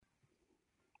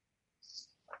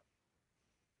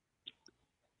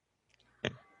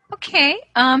Okay,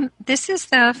 this is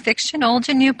the Fiction Old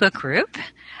and New Book Group,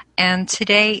 and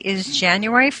today is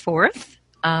January 4th,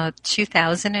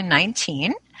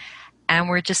 2019, and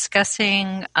we're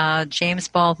discussing James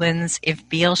Baldwin's If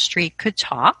Beale Street Could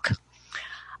Talk.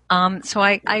 So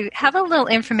I have a little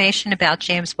information about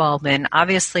James Baldwin.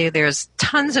 Obviously, there's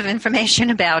tons of information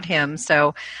about him,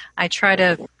 so I try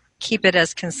to keep it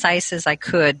as concise as I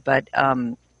could, but,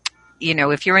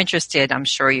 if you're interested, I'm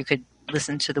sure you could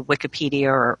listen to the Wikipedia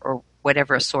or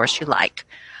whatever source you like.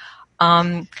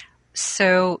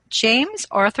 So James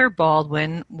Arthur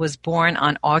Baldwin was born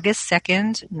on August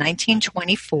 2nd,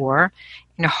 1924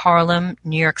 in Harlem,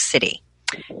 New York City.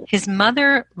 His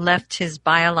mother left his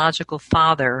biological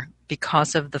father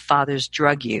because of the father's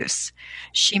drug use.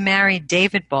 She married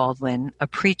David Baldwin, a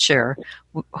preacher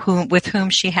with whom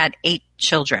she had 8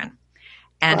 children.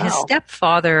 And His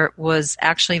stepfather was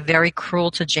actually very cruel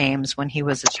to James when he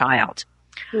was a child.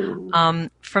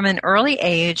 From an early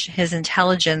age, his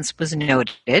intelligence was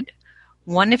noted.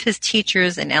 One of his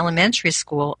teachers in elementary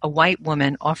school, a white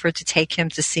woman, offered to take him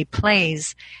to see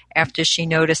plays after she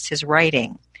noticed his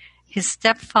writing. His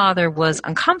stepfather was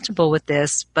uncomfortable with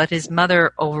this, but his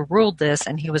mother overruled this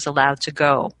and he was allowed to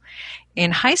go.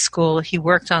 In high school, he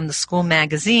worked on the school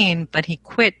magazine, but he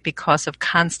quit because of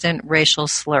constant racial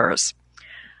slurs.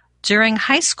 During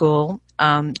high school,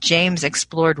 James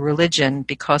explored religion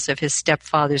because of his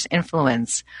stepfather's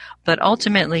influence, but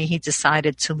ultimately he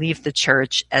decided to leave the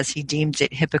church as he deemed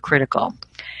it hypocritical.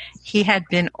 He had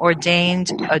been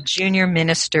ordained a junior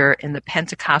minister in the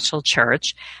Pentecostal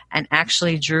church and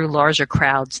actually drew larger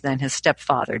crowds than his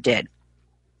stepfather did.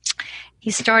 He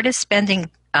started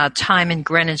spending time in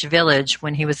Greenwich Village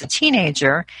when he was a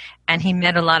teenager, and he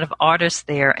met a lot of artists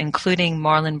there, including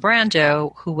Marlon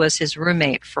Brando, who was his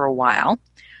roommate for a while.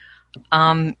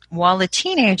 While a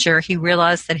teenager, he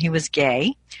realized that he was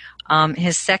gay.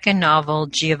 His second novel,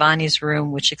 Giovanni's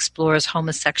Room, which explores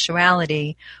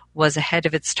homosexuality, was ahead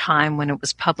of its time when it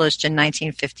was published in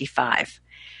 1955.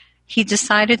 He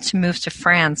decided to move to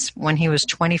France when he was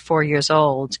 24 years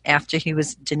old after he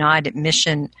was denied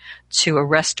admission to a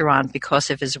restaurant because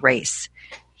of his race.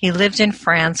 He lived in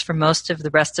France for most of the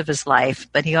rest of his life,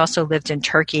 but he also lived in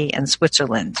Turkey and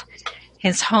Switzerland.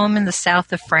 His home in the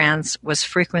south of France was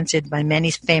frequented by many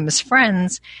famous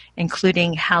friends,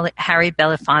 including Harry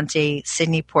Belafonte,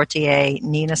 Sidney Poitier,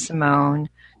 Nina Simone,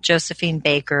 Josephine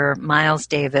Baker, Miles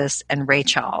Davis, and Ray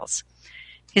Charles.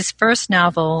 His first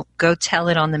novel, Go Tell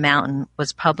It on the Mountain,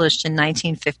 was published in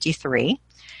 1953.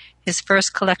 His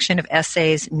first collection of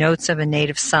essays, Notes of a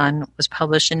Native Son, was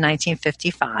published in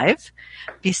 1955.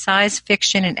 Besides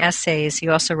fiction and essays, he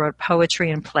also wrote poetry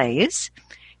and plays.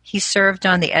 He served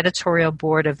on the editorial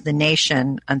board of The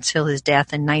Nation until his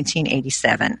death in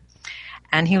 1987.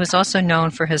 And he was also known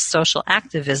for his social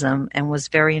activism and was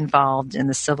very involved in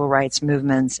the civil rights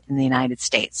movements in the United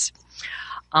States.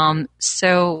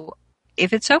 So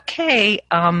if it's okay,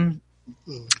 I'm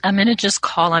going to just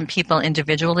call on people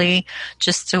individually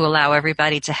just to allow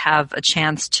everybody to have a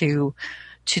chance to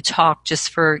talk, just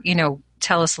for,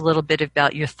 tell us a little bit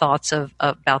about your thoughts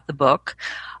about the book.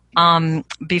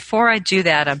 Before I do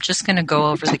that, I'm just going to go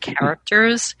over the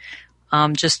characters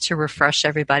just to refresh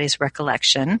everybody's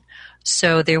recollection.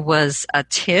 So there was a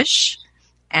Tish,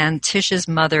 and Tish's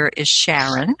mother is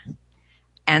Sharon,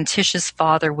 and Tish's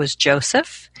father was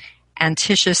Joseph, and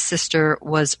Tish's sister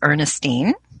was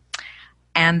Ernestine.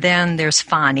 And then there's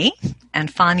Fonny,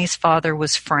 and Fonny's father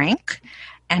was Frank,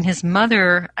 and his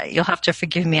mother, you'll have to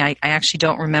forgive me, I actually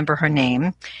don't remember her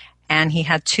name, and he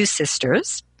had 2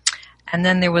 sisters. And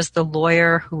then there was the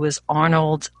lawyer who was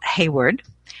Arnold Hayward,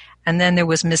 and then there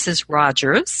was Mrs.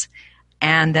 Rogers,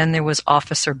 and then there was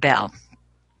Officer Bell.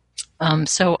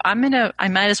 So I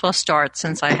might as well start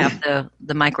since I have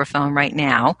the microphone right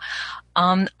now.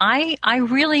 I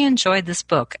really enjoyed this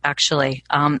book, actually.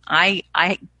 I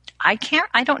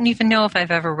don't even know if I've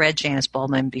ever read James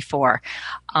Baldwin before,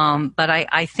 but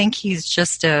I think he's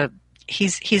just a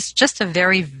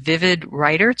very vivid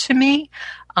writer to me.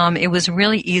 It was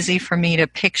really easy for me to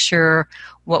picture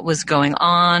what was going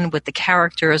on with the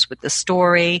characters, with the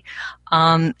story,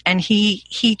 and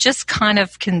he just kind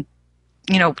of can,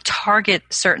 target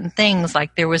certain things.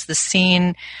 Like there was the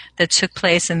scene that took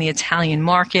place in the Italian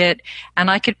market,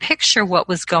 and I could picture what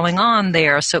was going on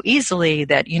there so easily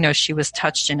that, she was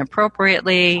touched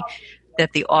inappropriately,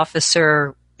 that the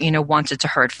officer, wanted to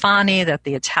hurt Fonny, that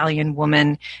the Italian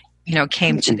woman,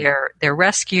 came to their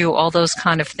rescue, all those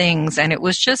kind of things. And it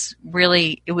was just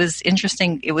really, it was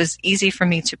interesting. It was easy for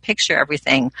me to picture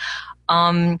everything.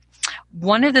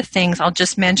 one of the things, I'll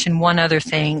just mention one other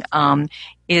thing,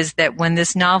 is that when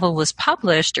this novel was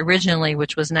published originally,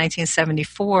 which was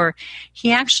 1974,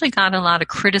 he actually got a lot of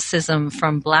criticism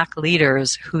from black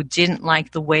leaders who didn't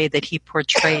like the way that he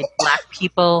portrayed black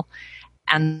people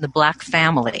and the black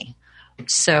family.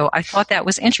 So I thought that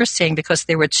was interesting because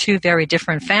there were two very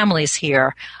different families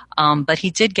here, but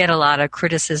he did get a lot of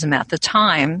criticism at the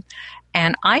time.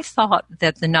 And I thought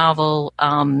that the novel,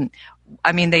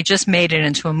 they just made it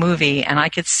into a movie, and I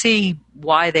could see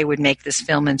why they would make this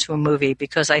film into a movie,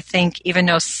 because I think even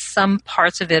though some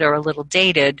parts of it are a little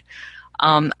dated,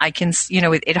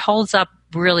 it holds up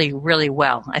really, really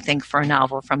well, I think, for a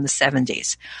novel from the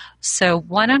 70s. So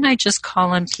why don't I just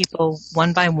call on people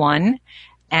one by one,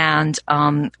 and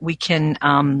we can,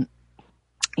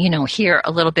 hear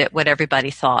a little bit what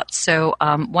everybody thought. So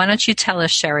why don't you tell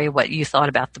us, Sherry, what you thought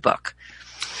about the book?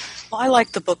 Well, I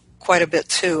like the book quite a bit,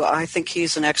 too. I think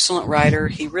he's an excellent writer.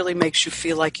 He really makes you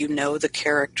feel like you know the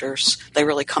characters. They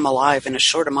really come alive in a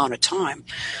short amount of time.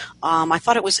 I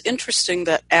thought it was interesting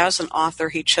that as an author,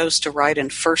 he chose to write in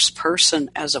first person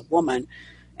as a woman,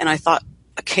 and I thought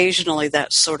occasionally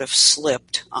that sort of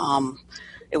slipped.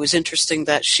 It was interesting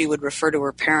that she would refer to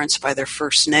her parents by their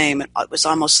first name. It was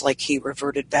almost like he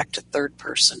reverted back to third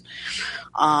person.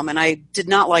 And I did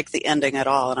not like the ending at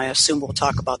all, and I assume we'll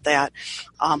talk about that.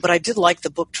 But I did like the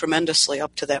book tremendously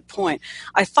up to that point.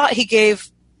 I thought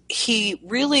he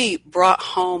really brought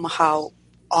home how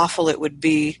awful it would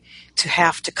be to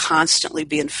have to constantly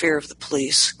be in fear of the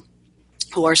police,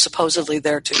 who are supposedly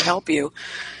there to help you.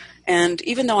 And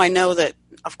even though I know that,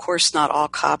 of course, not all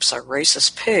cops are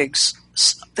racist pigs,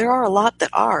 there are a lot that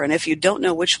are, and if you don't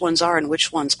know which ones are and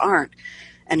which ones aren't,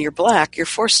 and you're black, you're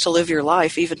forced to live your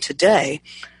life, even today,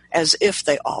 as if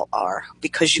they all are,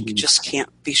 because you just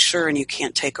can't be sure and you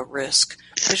can't take a risk,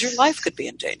 because your life could be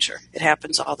in danger. It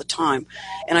happens all the time.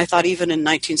 And I thought even in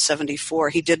 1974,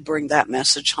 he did bring that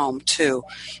message home, too,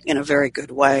 in a very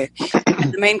good way.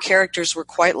 And the main characters were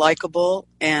quite likable,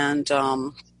 and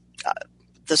the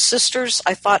sisters,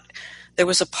 I thought there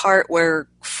was a part where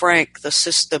Frank, the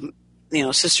system,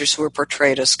 sisters who were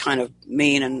portrayed as kind of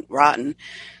mean and rotten,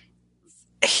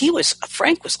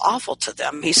 Frank was awful to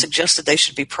them. He suggested they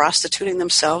should be prostituting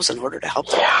themselves in order to help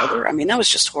their mother. I mean, that was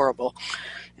just horrible.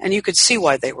 And you could see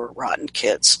why they were rotten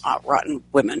kids, rotten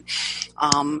women.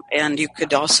 And you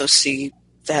could also see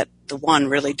that the one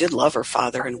really did love her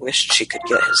father and wished she could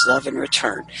get his love in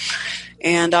return.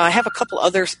 And I have a couple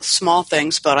other small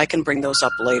things, but I can bring those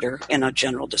up later in a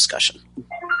general discussion.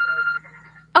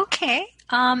 Okay.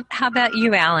 How about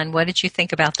you, Alan? What did you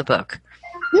think about the book?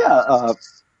 Yeah,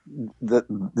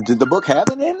 did the book have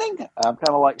an ending? I'm kind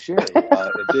of like Sherry.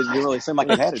 It didn't really seem like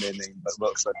it had an ending.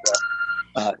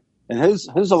 And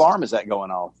whose alarm is that going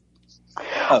off?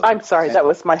 Oh, I'm sorry, that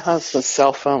was my husband's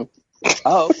cell phone.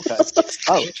 Oh, okay.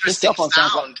 Oh, his cell phone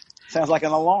sounds like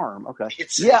an alarm. Okay.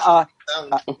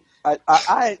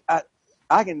 I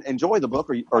can enjoy the book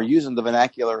or using the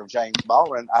vernacular of James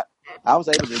Baldwin. I was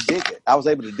able to dig it. I was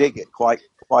able to dig it quite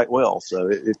well. So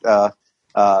there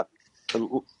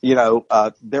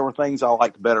were things I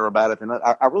liked better about it, and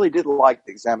I really did like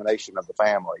the examination of the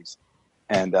families.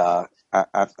 And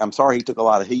I'm sorry he took a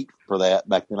lot of heat for that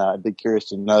back then. I'd be curious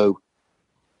to know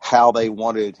how they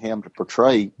wanted him to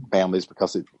portray families,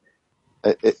 because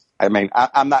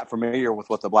I'm not familiar with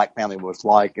what the black family was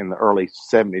like in the early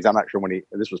 70s. I'm not sure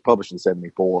this was published in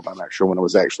 74, but I'm not sure when it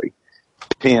was actually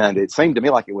penned. It seemed to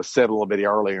me like it was set a little bit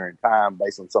earlier in time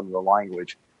based on some of the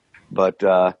language. But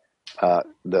I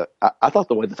thought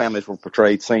the way the families were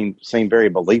portrayed seemed very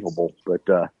believable. But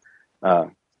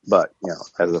as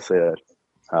I said,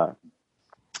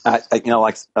 I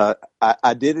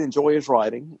did enjoy his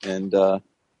writing, and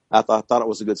I thought it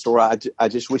was a good story. I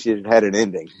just wish it had an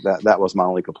ending. That was my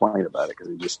only complaint about it,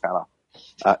 because it just kind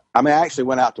of. I actually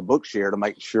went out to Bookshare to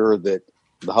make sure that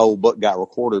the whole book got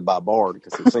recorded by Bard,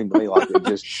 because it seemed to me like it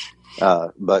just.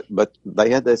 But they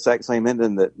had the exact same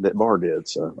ending that Bard did.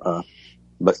 So,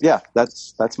 but yeah,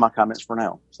 that's my comments for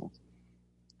now. So.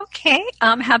 Okay.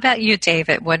 How about you,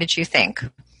 David? What did you think?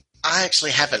 I actually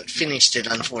haven't finished it,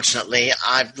 unfortunately.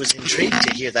 I was intrigued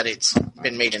to hear that it's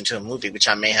been made into a movie, which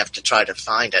I may have to try to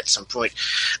find at some point.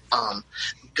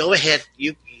 Go ahead.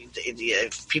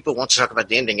 If people want to talk about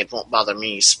the ending, it won't bother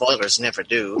me. Spoilers never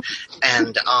do.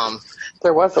 And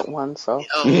there wasn't one, so.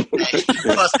 Okay.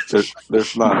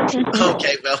 There's not.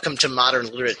 Okay, welcome to modern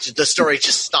literature. The story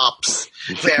just stops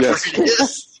wherever it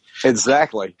is.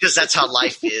 Exactly. Because that's how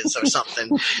life is, or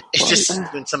something. It's just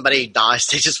when somebody dies,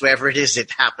 they just, wherever it is,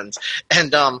 it happens.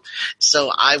 And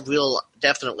so I will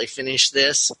definitely finish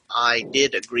this. I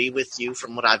did agree with you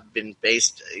from what I've been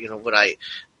based, what I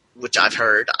which I've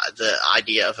heard, the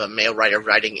idea of a male writer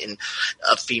writing in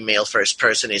a female first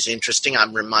person is interesting.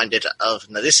 I'm reminded of,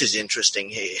 now this is interesting,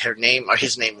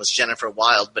 his name was Jennifer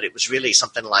Wilde, but it was really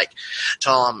something like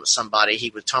Tom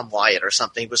Wyatt or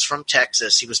something. He was from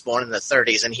Texas. He was born in the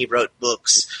 30s, and he wrote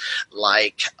books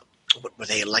like, what were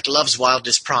they, like Love's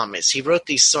Wildest Promise. He wrote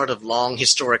these sort of long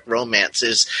historic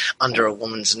romances under a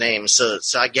woman's name. So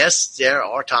I guess there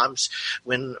are times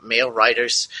when male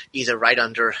writers either write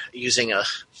under using a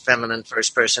feminine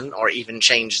first person or even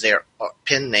change their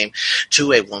pen name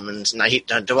to a woman's. Now,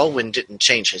 Darwin didn't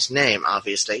change his name,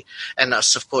 obviously. And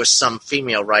of course, some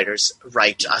female writers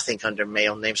write, I think, under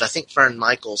male names. I think Fern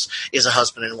Michaels is a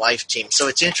husband and wife team. So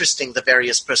it's interesting the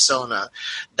various persona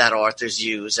that authors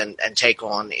use and take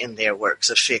on in their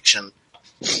works of fiction.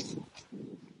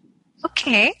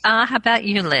 Okay. How about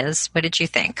you, Liz? What did you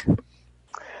think?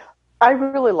 I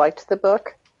really liked the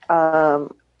book.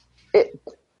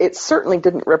 It certainly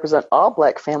didn't represent all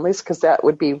black families, because that's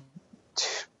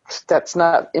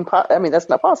not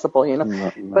possible, you know.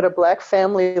 No. But a black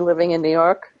family living in New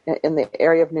York, in the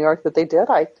area of New York that they did,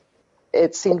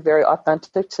 it seemed very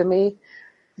authentic to me.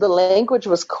 The language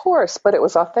was coarse, but it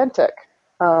was authentic.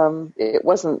 It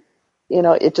wasn't, you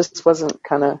know, it just wasn't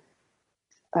kind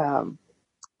of,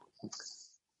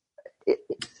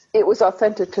 it was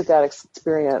authentic to that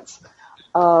experience.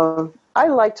 I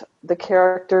liked the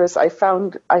characters. I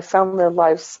found their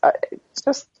lives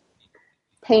just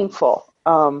painful.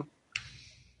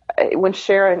 When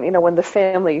Sharon, you know, when the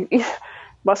family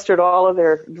mustered all of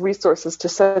their resources to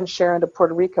send Sharon to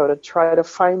Puerto Rico to try to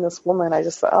find this woman, I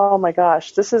just thought, oh my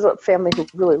gosh, this is a family who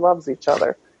really loves each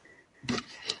other.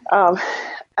 And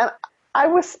I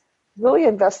was really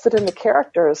invested in the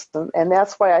characters, and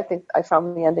that's why I think I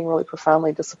found the ending really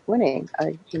profoundly disappointing.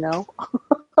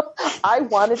 I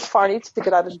wanted Farney to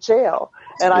get out of jail,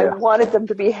 and I wanted them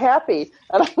to be happy,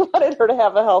 and I wanted her to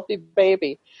have a healthy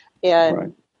baby.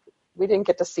 And we didn't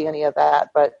get to see any of that,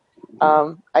 but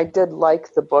I did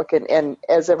like the book, and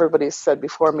as everybody said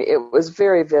before me, it was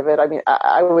very vivid. I mean,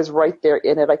 I was right there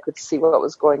in it. I could see what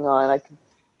was going on.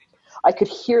 I could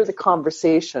hear the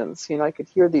conversations. You know, I could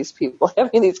hear these people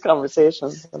having these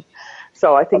conversations. And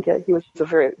so I think he was a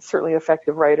very certainly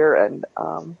effective writer, and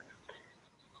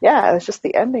yeah, it's just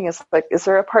the ending is like, is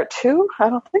there a part 2?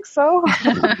 I don't think so.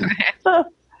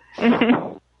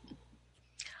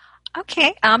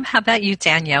 Okay. How about you,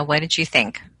 Danielle? What did you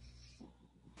think?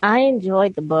 I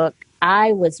enjoyed the book.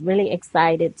 I was really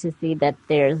excited to see that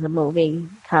there's a movie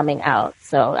coming out,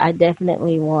 so I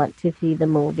definitely want to see the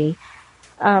movie.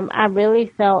 I really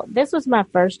felt, this was my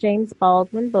first James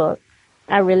Baldwin book.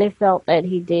 I really felt that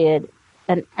he did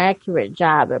an accurate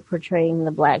job at portraying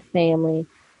the black family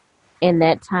in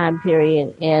that time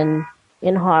period in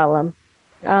Harlem.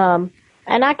 And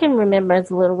I can remember as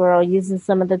a little girl using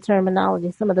some of the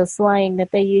terminology, some of the slang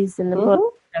that they used in the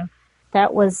book.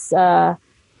 That was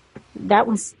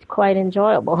quite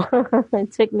enjoyable.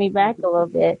 It took me back a little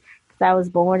bit because I was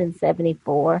born in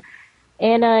 1974.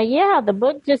 And the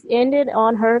book just ended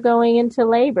on her going into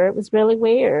labor. It was really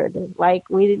weird. Like,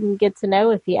 we didn't get to know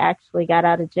if he actually got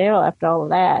out of jail after all of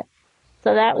that.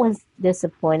 So that was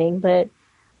disappointing, but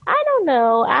I don't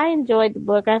know. I enjoyed the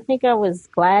book. I think I was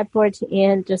glad for it to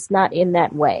end, just not in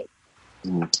that way.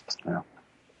 Yeah.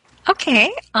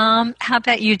 Okay. How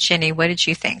about you, Jenny? What did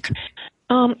you think?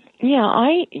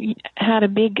 I had a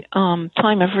big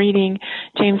time of reading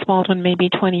James Baldwin maybe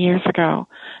 20 years ago,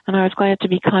 and I was glad to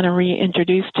be kind of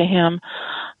reintroduced to him.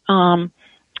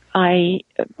 I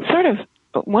sort of,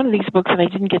 one of these books that I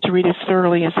didn't get to read as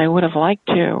thoroughly as I would have liked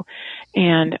to,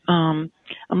 and I'm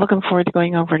looking forward to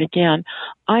going over it again.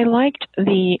 I liked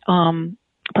the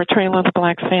portrayal of the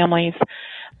black families.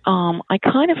 I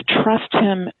kind of trust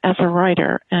him as a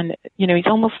writer, and, you know, he's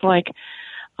almost like,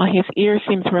 his ear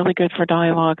seems really good for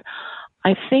dialogue.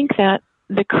 I think that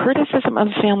the criticism of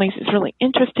families is really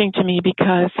interesting to me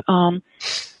because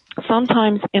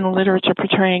sometimes in literature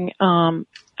portraying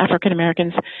African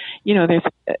Americans, you know, there's,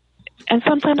 and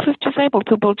sometimes with disabled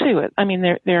people too. I mean,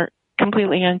 they're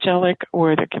completely angelic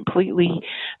or they're completely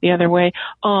the other way.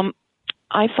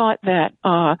 I thought that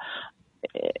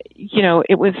you know,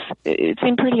 it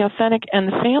seemed pretty authentic, and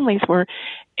the families were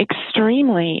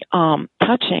extremely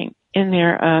touching in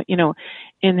their,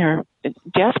 in their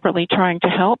desperately trying to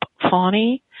help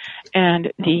Fawny,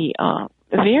 and the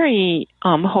very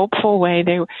hopeful way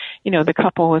they, you know, the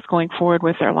couple was going forward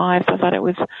with their lives. I thought it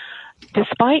was,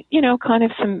 despite, you know, kind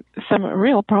of some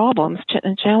real problems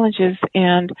and challenges,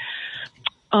 and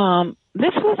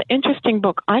this was an interesting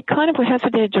book. I kind of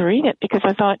hesitated to read it because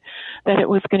I thought that it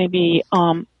was going to be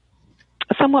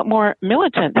somewhat more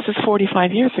militant. This is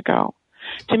 45 years ago.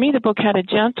 to me, the book had a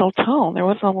gentle tone. There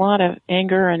wasn't a lot of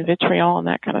anger and vitriol and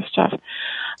that kind of stuff.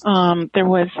 There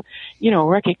was,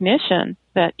 recognition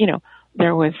that,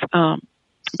 there was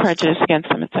prejudice against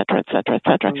them, et cetera, et cetera, et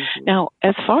cetera. Mm-hmm. Now,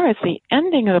 as far as the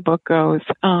ending of the book goes,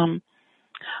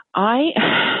 I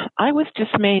was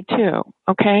dismayed too,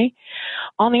 okay?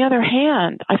 On the other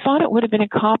hand, I thought it would have been a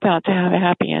cop-out to have a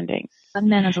happy ending.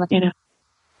 And I'm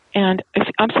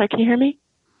sorry, can you hear me?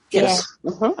 Yes.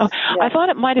 Yeah. Mm-hmm. Oh, yeah. I thought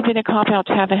it might have been a cop-out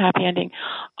to have a happy ending.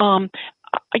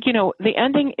 The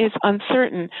ending is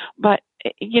uncertain, but,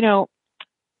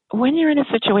 when you're in a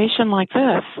situation like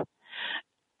this,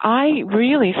 I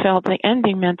really felt the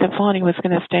ending meant that Fonny was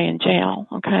going to stay in jail,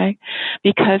 okay?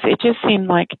 Because it just seemed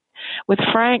like with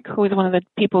Frank, who was one of the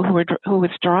people who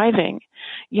was driving,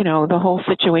 the whole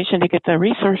situation to get the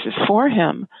resources for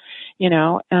him,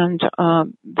 and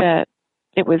that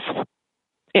it was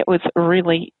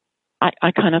really,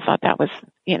 I kind of thought that was,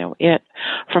 it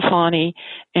for Fonny,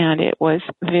 and it was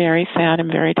very sad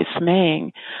and very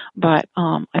dismaying. But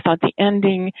I thought the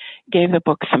ending gave the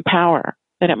book some power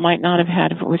that it might not have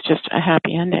had if it was just a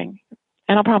happy ending.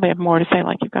 And I'll probably have more to say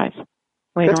like you guys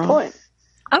later on. Good point.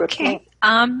 Okay.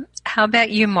 How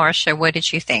about you, Marcia? What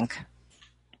did you think?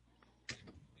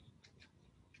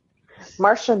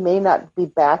 Marcia may not be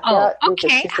back yet.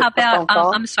 Okay. How about,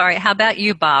 I'm sorry. How about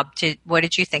you, Bob? What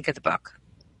did you think of the book?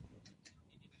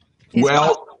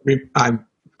 Well,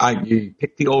 you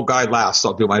picked the old guy last.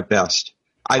 I'll do my best.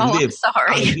 I'm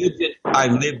sorry. I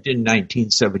lived in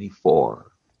 1974.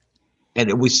 And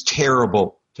it was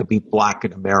terrible to be black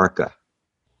in America,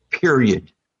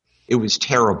 period. It was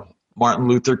terrible. Martin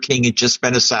Luther King had just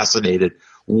been assassinated.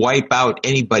 Wipe out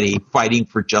anybody fighting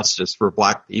for justice for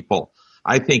black people.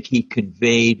 I think he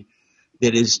conveyed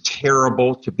that it is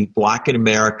terrible to be black in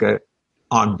America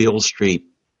on Beale Street.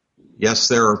 Yes,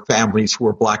 there are families who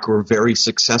are black who are very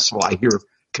successful. I hear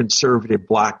conservative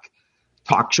black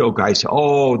talk show guys say,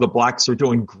 oh, the blacks are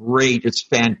doing great. It's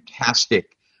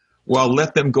fantastic. Well,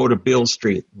 let them go to Beale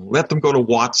Street. Let them go to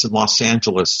Watts in Los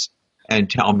Angeles and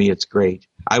tell me it's great.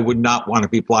 I would not want to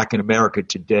be black in America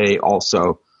today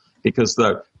also because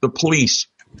the police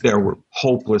there were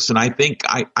hopeless. And I think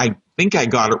I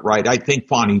got it right. I think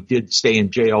Fonny did stay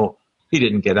in jail. He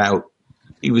didn't get out.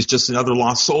 He was just another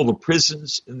lost soul. The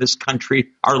prisons in this country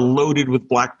are loaded with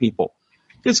black people.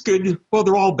 It's good. Well,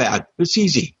 they're all bad. It's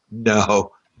easy.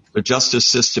 No, the justice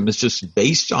system is just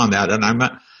based on that. And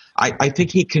I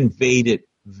think he conveyed it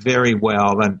very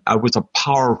well, and it was a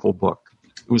powerful book.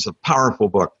 It was a powerful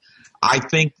book. I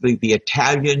think the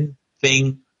Italian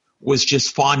thing was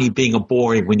just Fonny being a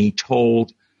boy when he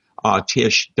told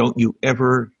Tish, don't you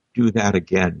ever do that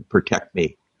again. Protect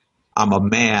me. I'm a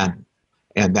man.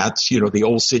 And that's, the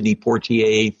old Sidney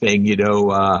Poitier thing,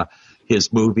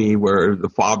 his movie where the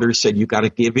father said, you got to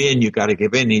give in, you got to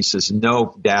give in. He says,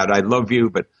 no, Dad, I love you,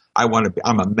 but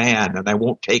I'm a man and I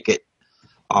won't take it.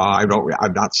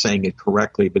 I'm not saying it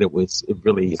correctly, but it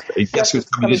really, guess who's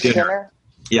coming to dinner?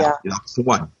 Yeah, that's the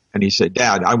one. And he said,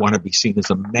 Dad, I want to be seen as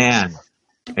a man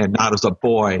and not as a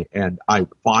boy. And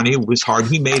Fonny was hard.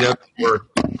 He made up for,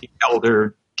 he held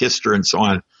her, kissed her and so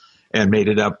on and made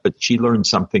it up, but she learned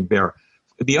something there.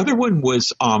 The other one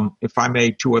was, if I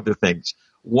may, two other things.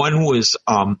 One was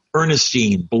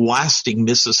Ernestine blasting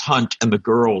Mrs. Hunt and the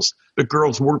girls. The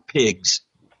girls were pigs.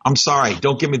 I'm sorry.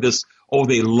 Don't give me this, oh,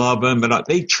 they love him. And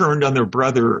they turned on their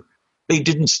brother. They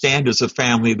didn't stand as a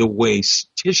family the way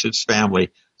Tish's family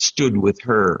stood with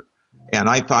her. And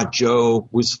I thought Joe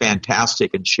was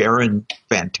fantastic and Sharon,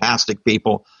 fantastic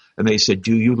people. And they said,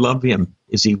 do you love him?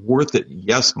 Is he worth it?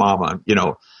 Yes, Mama.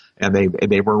 And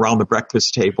they were around the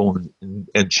breakfast table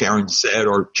and Sharon said,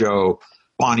 or Joe,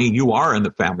 Bonnie, you are in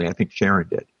the family. I think Sharon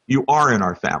did. You are in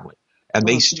our family. And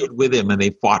they stood with him and they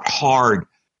fought hard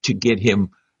to get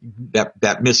him that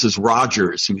Mrs.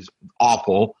 Rogers, who's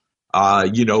awful,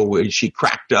 she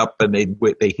cracked up and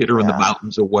they hit her in the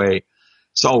mountains away.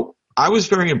 So I was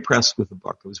very impressed with the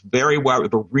book. It was very well.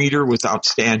 The reader was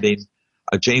outstanding.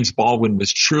 James Baldwin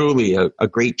was truly a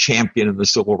great champion in the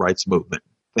civil rights movement.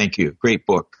 Thank you. Great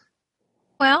book.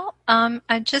 Well,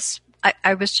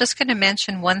 I was just going to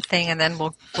mention one thing, and then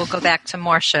we'll go back to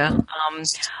Marcia.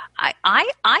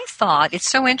 I thought it's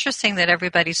so interesting that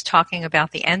everybody's talking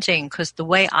about the ending because the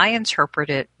way I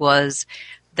interpret it was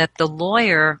that the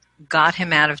lawyer got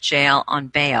him out of jail on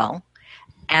bail,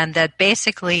 and that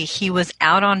basically he was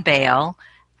out on bail.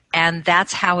 And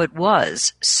that's how it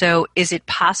was. So is it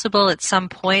possible at some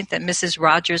point that Mrs.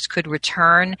 Rogers could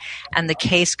return and the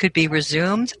case could be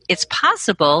resumed? It's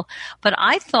possible, but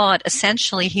I thought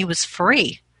essentially he was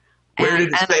free. Where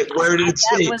did it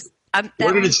say?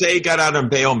 What did it say he got out on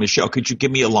bail, Michelle? Could you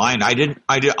give me a line? I didn't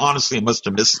honestly must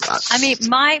have missed that. I mean,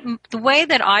 the way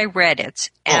that I read it,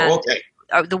 and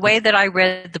the way that I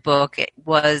read the book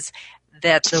was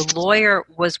that the lawyer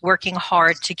was working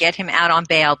hard to get him out on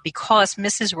bail because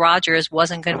Mrs. Rogers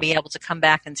wasn't going to be able to come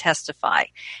back and testify.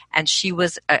 And she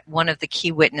was one of the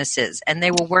key witnesses. And they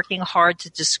were working hard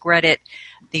to discredit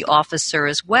the officer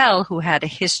as well, who had a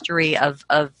history of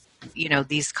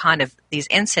these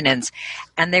incidents.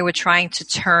 And they were trying to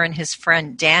turn his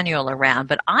friend Daniel around.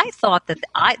 But I thought that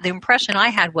the impression I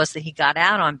had was that he got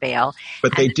out on bail.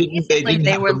 But they didn't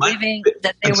were living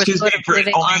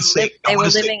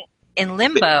in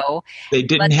limbo. They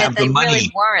didn't have the money. They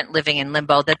really weren't living in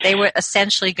limbo, that they were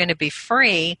essentially going to be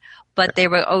free, but they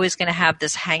were always going to have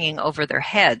this hanging over their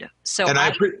head. So and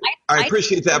I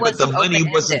appreciate that, but the money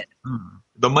wasn't.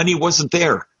 The money wasn't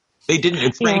there. They didn't.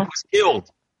 If Frank was killed,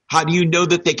 how do you know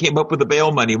that they came up with the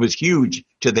bail money? It was huge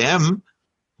to them,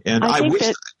 and I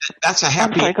wish that's a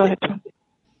happy. I'm sorry, go ahead.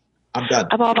 I'm done.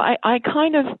 Bob, I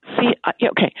kind of see,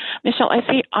 okay, Michelle,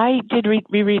 I did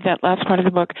reread that last part of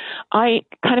the book. I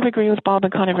kind of agree with Bob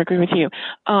and kind of agree with you.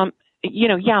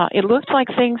 It looked like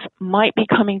things might be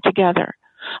coming together,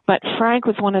 but Frank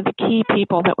was one of the key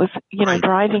people that was,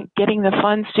 driving, getting the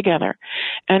funds together.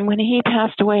 And when he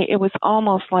passed away, it was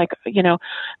almost like, he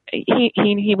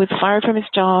was fired from his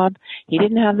job. He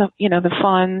didn't have the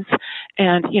funds,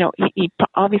 and, he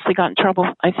obviously got in trouble.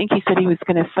 I think he said he was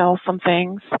going to sell some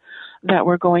things that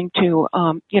were going to,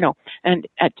 and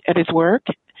at his work.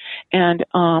 And,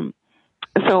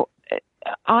 so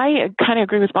I kind of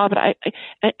agree with Bob, but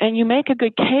and you make a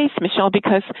good case, Michelle,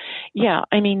 because,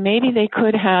 maybe they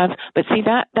could have, but see,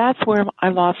 that's where I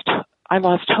lost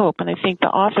hope. And I think the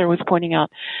author was pointing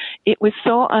out it was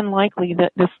so unlikely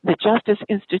that the justice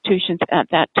institutions at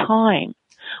that time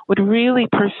would really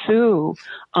pursue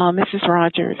Mrs.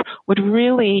 Rogers, would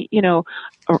really, the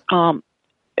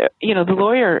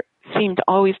lawyer seemed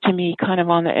always to me kind of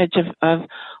on the edge of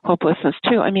hopelessness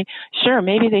too. I mean, sure,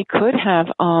 maybe they could have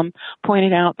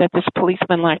pointed out that this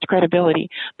policeman lacked credibility,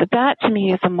 but that to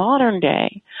me is a modern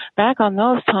day. Back on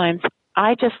those times,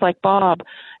 I just like Bob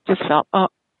just felt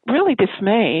really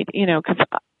dismayed, because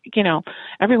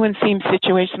everyone's seen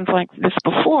situations like this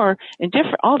before in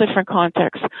all different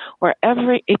contexts where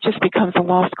it just becomes a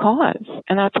lost cause,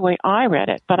 and that's the way I read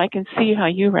it. But I can see how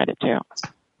you read it too.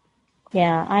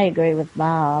 Yeah, I agree with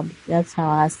Bob. That's how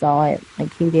I saw it.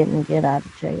 Like, he didn't get out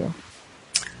of jail.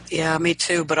 Yeah, me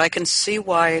too. But I can see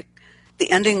why the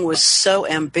ending was so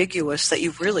ambiguous that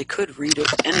you really could read it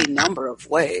any number of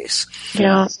ways.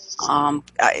 Yeah. I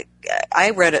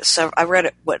read it.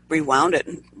 Rewound it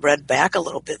and read back a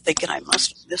little bit, thinking I must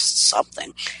have missed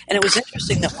something. And it was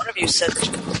interesting that one of you said that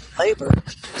she was in labor,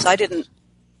 because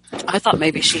I thought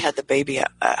maybe she had the baby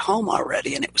at home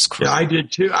already, and it was crazy. Yeah, I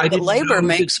did too. The labor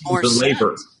makes more sense.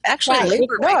 Labor. Actually, right.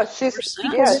 labor makes more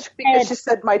sense. Because she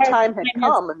said my time had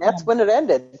come, and that's when it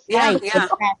ended. Yeah.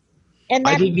 And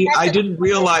I didn't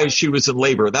realize she was in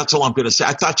labor. That's all I'm going to say.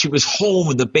 I thought she was home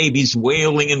and the baby's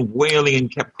wailing and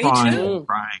kept crying and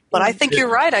crying. But I think you're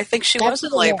right. I think she was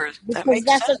in labor. That makes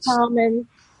sense.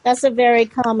 That's a very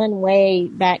common way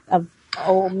back of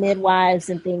old midwives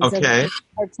and things. Okay.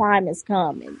 Her time is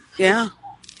coming. Yeah.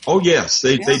 Oh, yes,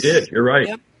 they did. You're right.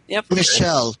 Yep.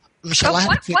 Michelle, I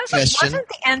have a quick question. Wasn't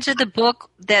the end of the book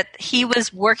that he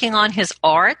was working on his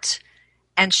art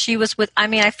and she was with,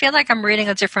 I feel like I'm reading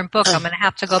a different book. I'm going to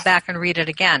have to go back and read it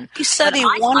again. He said he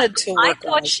wanted to work I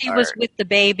thought she was with the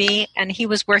baby and he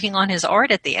was working on his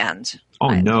art at the end. Oh,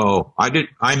 no.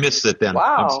 I missed it then.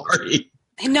 Wow. I'm sorry.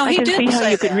 No, he did see how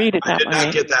say you could read it that I did way.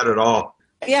 not get that at all.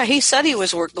 Yeah, he said he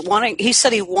was he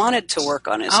said he wanted to work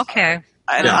on his Okay.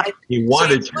 art. He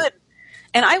wanted to.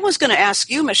 And I was going to ask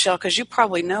you, Michelle, because you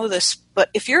probably know this, but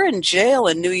if you're in jail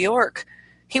in New York,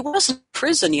 he wasn't in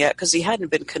prison yet because he hadn't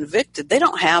been convicted. They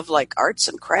don't have like arts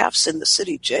and crafts in the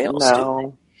city jails, do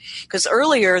they? Because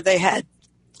earlier they had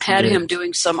him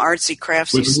doing some artsy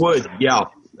craftsy With wood, yeah,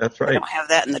 that's right. They don't have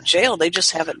that in the jail. They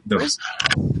just have it in prison.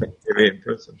 Maybe in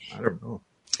prison. I don't know.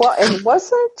 Well, and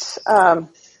wasn't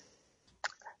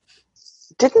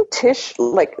didn't Tish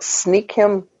sneak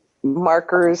him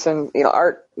markers and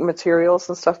art materials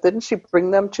and stuff? Didn't she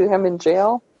bring them to him in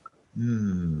jail?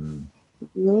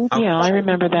 Yeah, I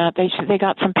remember that. They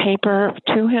got some paper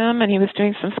to him, and he was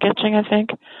doing some sketching, I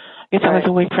think. I guess I was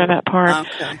awake for that part.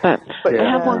 Okay. But I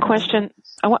have one question.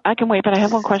 I can wait, but I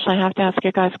have one question I have to ask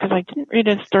you guys because I didn't read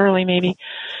it as thoroughly maybe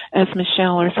as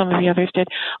Michelle or some of the others did.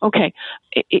 Okay.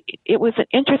 It was an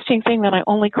interesting thing that I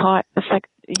only caught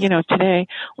today,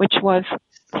 which was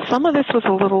some of this was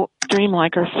a little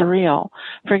dreamlike or surreal.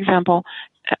 For example,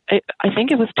 I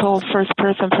think it was told first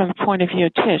person from the point of view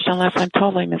of Tish, unless I'm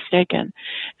totally mistaken.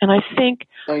 And I think,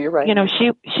 no, you're right.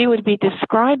 She would be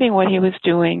describing what he was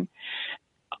doing,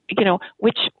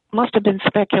 which must have been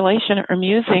speculation or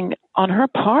musing on her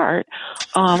part,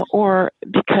 and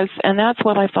that's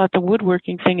what I thought the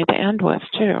woodworking thing at the end was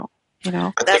too.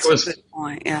 That's a good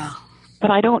point. Yeah.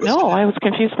 But I don't know. I was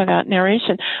confused by that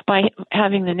narration. By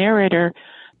having the narrator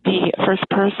be first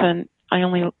person, I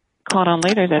only caught on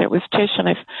later that it was Tish, and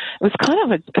it was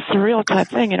kind of a surreal type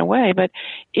thing in a way, but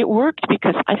it worked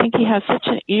because I think he has such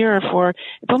an ear for,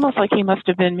 it's almost like he must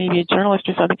have been maybe a journalist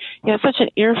or something. He has such an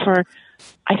ear for,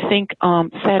 I think,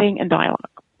 setting and dialogue.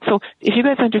 So if you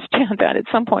guys understand that, at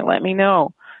some point let me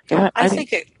know. I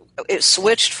think it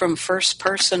switched from first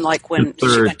person, like when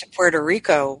she went to Puerto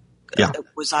Rico. Yeah. It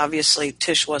was obviously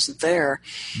Tish wasn't there.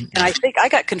 And I think I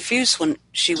got confused when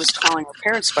she was calling her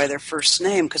parents by their first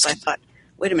name because I thought,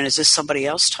 wait a minute, is this somebody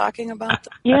else talking about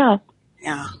them? Yeah.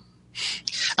 Yeah.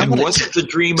 And wasn't the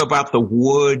dream about the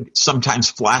wood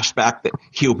sometimes flashback that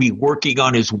he'll be working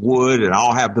on his wood and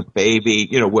I'll have the baby,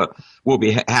 we'll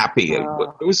be happy. It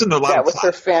wasn't a lot that was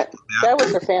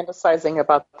her fantasizing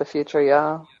about the future,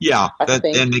 yeah. Yeah,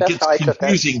 and it gets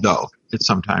confusing though. It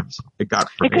got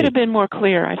for me. It could have been more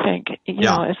clear, I think.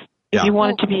 If you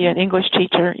wanted to be an English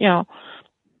teacher,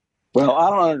 Well, I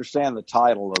don't understand the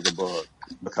title of the book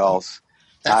because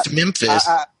that's Memphis.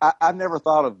 I never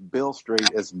thought of Beale Street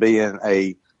as being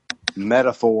a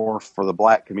metaphor for the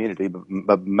black community,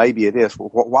 but maybe it is.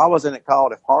 Why wasn't it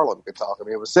called If Harlem Could Talk? I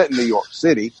mean, it was set in New York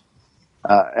City,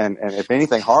 and if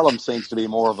anything, Harlem seems to be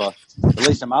more of a, at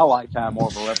least in my lifetime, more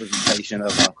of a representation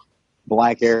of a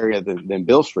black area than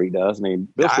Beale Street does. I mean,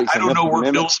 Beale Street's I don't know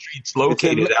where Beale Street's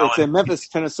located. It's in Memphis,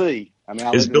 Tennessee. I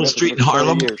mean, is Beale Street in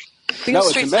Harlem? Beale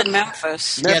Street's in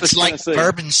Memphis. Yeah, it's like Tennessee.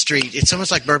 Bourbon Street. It's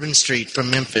almost like Bourbon Street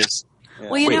from Memphis. Yeah.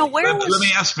 Well, let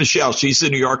me ask Michelle. She's a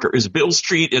New Yorker. Is Beale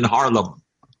Street in Harlem?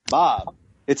 Bob,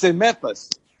 it's in Memphis.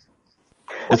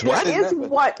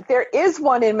 There is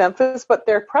one in Memphis, but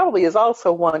there probably is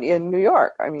also one in New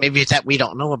York. I mean, maybe it's that we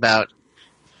don't know about.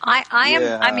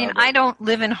 I don't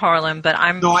live in Harlem, but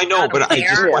I'm. No, I know, but I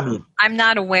just wondered. I'm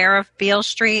not aware of Beale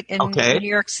Street in New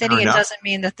York City. It doesn't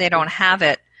mean that they don't have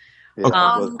it.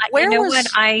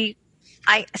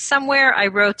 Somewhere I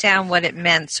wrote down what it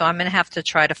meant, so I'm going to have to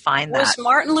try to find that. Was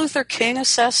Martin Luther King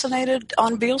assassinated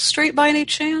on Beale Street by any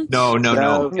chance? No.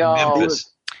 Memphis.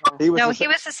 He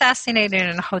was assassinated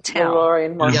in a hotel.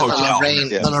 On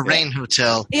a Rain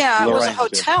Hotel. Yeah, it was a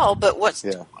hotel, but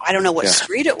I don't know what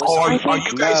street it was on. Are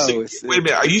you guys wait a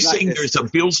minute, are you saying there's a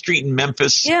Beale Street in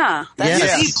Memphis? Yeah.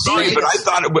 Sorry, but I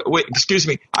thought excuse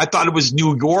me, I thought it was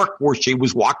New York where she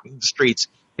was walking the streets.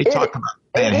 They talk about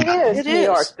Manhattan. It is New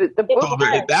York. The book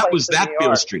that was that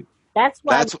Beale Street. That's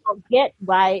why I don't get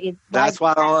why it's. That's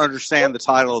why I don't understand the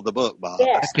title of the book, Bob.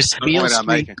 Yeah. That's the point I'm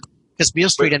making. Because Beale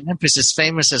Street in Memphis is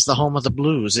famous as the home of the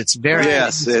blues. It's very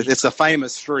it's a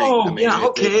famous street. Oh,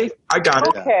 I got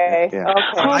it. Okay.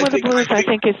 Home of the blues, I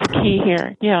think, is the key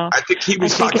here. Yeah. I think he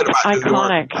was talking about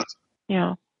iconic. New York.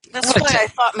 Yeah. That's why I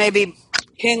thought maybe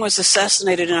King was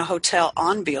assassinated in a hotel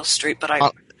on Beale Street, but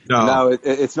No,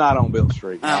 it's not on Beale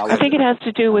Street. I think it has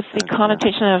to do with the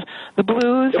connotation of the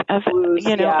blues,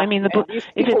 I mean, if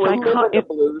it's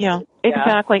iconic,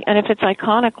 exactly. And if it's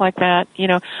iconic like that,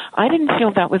 I didn't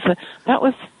feel that was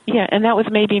and that was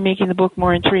maybe making the book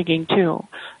more intriguing too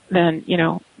than,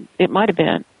 it might have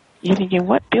been. You're thinking,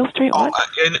 what, Beale Street? What?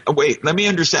 And wait, let me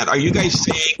understand. Are you guys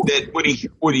saying that what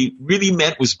he really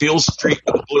meant was Beale Street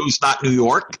with the blues, not New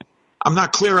York? I'm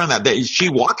not clear on that. She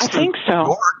walks through New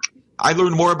York. I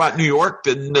learned more about New York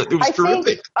than it was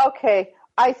terrific.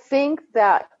 I think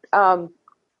that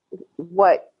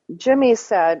what Jimmy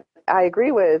said, I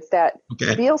agree with, that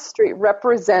Beale Street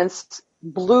represents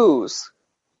blues.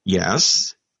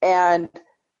 Yes. And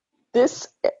this...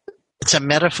 It's a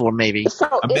metaphor, maybe. So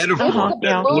a metaphor.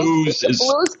 If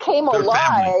blues came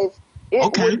alive,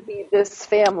 it would be this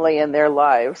family and their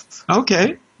lives.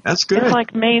 Okay. That's good. It's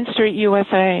like Main Street,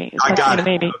 USA. I got it.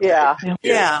 Maybe. Yeah.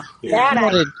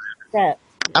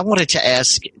 I wanted to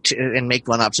ask and make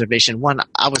one observation. One,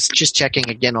 I was just checking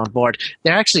again on board.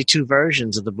 There are actually two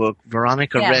versions of the book.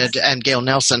 Veronica read and Gail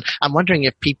Nelson. I'm wondering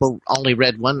if people only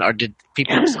read one or did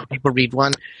some people read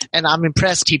one. And I'm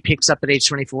impressed he picks up at age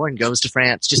 24 and goes to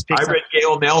France. I read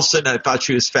Gail Nelson. I thought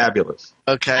she was fabulous.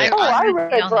 Okay. I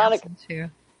read Veronica too.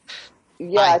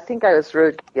 Yeah, I think I was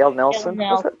read Gail Nelson.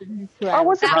 Was it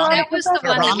Veronica? Was the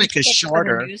one Veronica's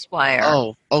shorter. Newswire.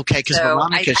 Oh, okay, because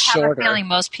Veronica's shorter. I have a feeling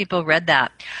most people read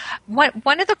that.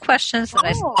 One of the questions that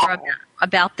I saw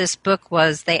about this book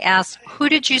was they asked, who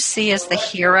did you see as the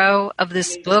hero of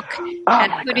this book,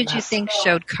 and who did you think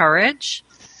showed courage?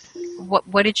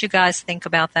 what did you guys think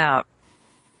about that?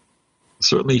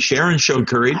 Certainly Sharon showed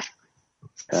courage.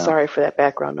 Yeah. Sorry for that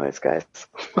background noise, guys.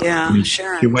 Yeah,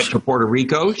 Sharon. She went to Puerto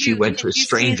Rico. She went to a Did you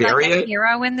strange see, like, area. a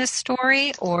hero in this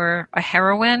story or a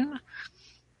heroine?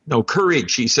 No,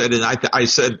 courage, she said. And I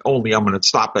said, only I'm going to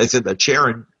stop. I said that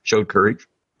Sharon showed courage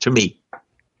to me.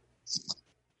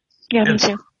 Yeah, me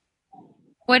too.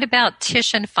 What about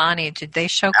Tish and Fonnie? Did they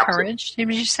show courage,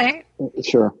 did you say?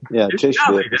 Sure. Yeah, Tish did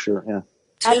for sure. Yeah.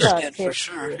 Tish thought did for Tish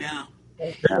sure, did. yeah.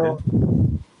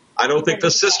 I don't think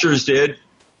the sisters did.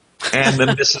 And then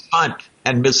Mrs. Hunt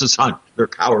and Mrs. Hunt. They're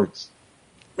cowards.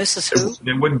 Mrs. Who?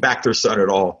 They wouldn't back their son at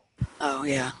all. Oh,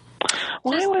 yeah.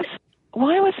 Why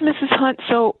was Mrs. Hunt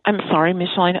so? I'm sorry,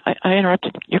 Michelle. I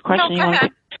interrupted your question. No, go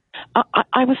ahead.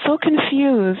 I was so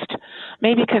confused.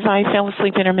 Maybe because I fell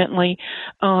asleep intermittently.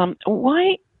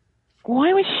 Why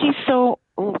was she so?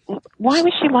 Why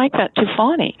was she like that to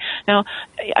Fonnie? Now,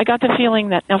 I got the feeling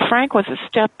that Frank was a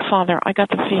stepfather. I got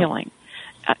the feeling,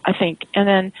 I think, and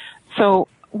then so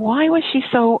why was she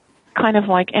so kind of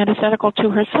like antithetical to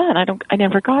her son? I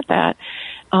never got that.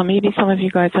 Maybe some of you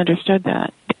guys understood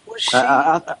that.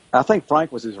 I think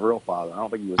Frank was his real father. I don't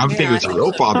think he was. I think it was his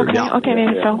real father. Okay, Yeah. okay,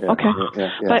 maybe so. Okay,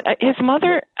 but his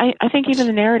mother, I think even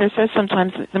the narrator says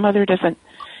sometimes that the mother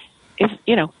is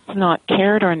not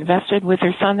cared or invested with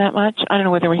her son that much. I don't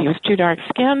know whether he was too dark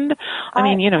skinned.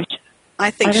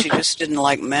 I think she just didn't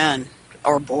like men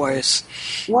or boys.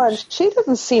 One, she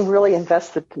doesn't seem really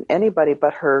invested in anybody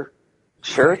but her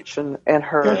church and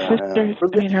her sisters. her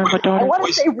daughter. I want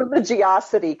to say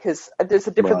religiosity because there's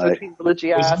a difference between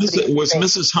religiosity. Was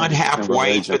Mrs. Hunt half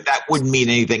white? But that wouldn't mean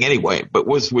anything anyway. But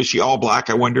was she all black?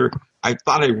 I wonder. I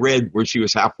thought I read where she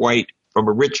was half white from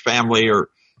a rich family, or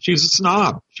she was a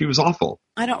snob. She was awful.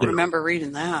 I don't remember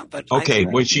reading that, but okay.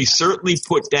 Well, she certainly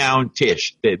put down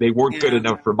Tish. They weren't good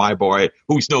enough for my boy,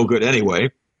 who's no good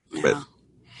anyway. But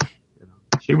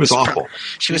she was awful.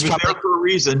 She was there for a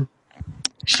reason.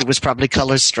 She was probably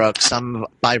color struck. Some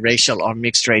biracial or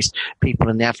mixed race people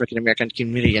in the African American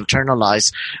community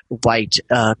internalize white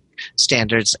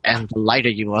standards, and the lighter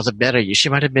you are, the better you. She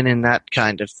might have been in that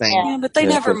kind of thing. Yeah, but they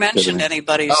never mentioned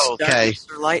anybody's darkness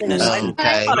or lightness.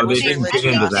 Okay.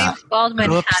 James Baldwin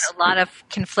had a lot of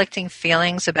conflicting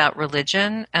feelings about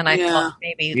religion, and I thought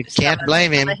maybe you can't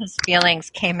blame him. His feelings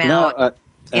came out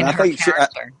in her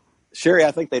character. Sherry,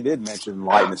 I think they did mention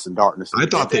lightness and darkness. I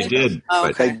thought they did.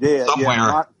 But they did. Somewhere.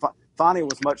 Yeah, Fonnie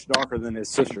was much darker than his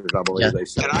sisters, I believe they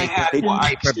said. And I had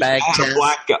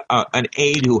an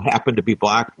aide who happened to be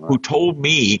black who told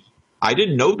me, I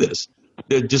didn't know this,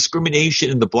 the discrimination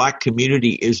in the black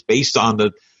community is based on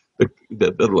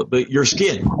your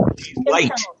skin,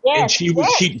 light. And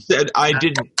she said, I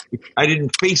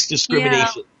didn't face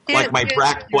discrimination like my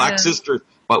black sisters,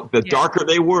 but the darker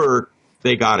they were,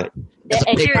 they got it.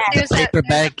 There's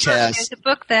a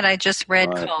book that I just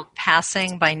read called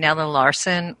Passing by Nella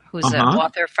Larson, who's an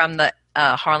author from the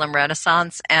Harlem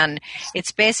Renaissance, and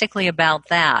it's basically about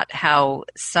that, how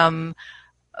some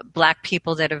black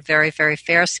people that are very, very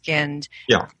fair-skinned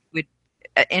would,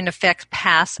 in effect,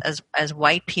 pass as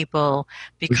white people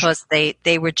because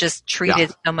they were just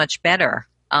treated so much better.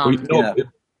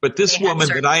 But this woman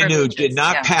that I knew did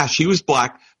not pass. She was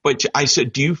black. But I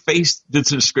said, do you face the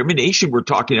discrimination we're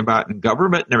talking about in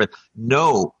government and everything?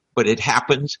 No, but it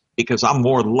happens because I'm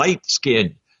more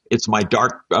light-skinned. It's my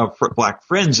dark black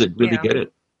friends that really get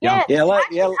it. But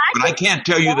I can't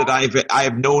tell you that I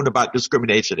have known about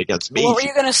discrimination against me. What were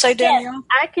you going to say, Danielle?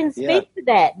 I can speak to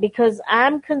that because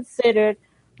I'm considered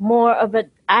more of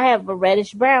I have a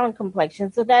reddish-brown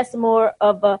complexion, so that's more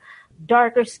of a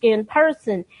darker-skinned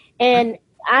person. And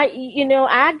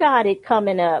I got it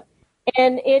coming up.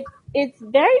 And it's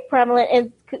very prevalent,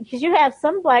 and because you have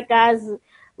some black guys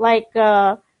like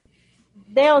they'll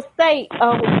say,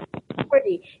 "Oh, it's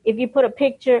pretty." If you put a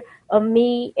picture of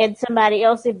me and somebody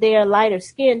else, if they're lighter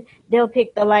skinned, they'll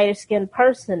pick the lighter skinned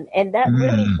person, and that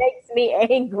really makes me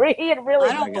angry. It really.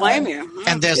 I don't blame you.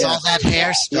 And there's all that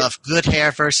hair stuff: good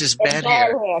hair versus bad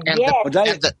hair,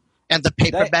 and the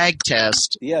paper bag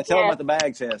test. Yeah, tell them about the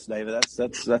bag test, David.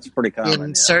 That's pretty common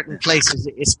in certain places,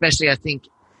 especially I think.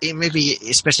 Maybe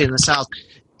especially in the South,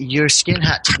 your skin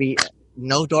had to be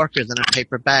no darker than a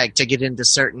paper bag to get into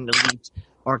certain elite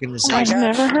organizations.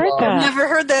 I've never heard that. I've never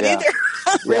heard that either.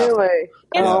 Really?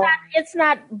 It's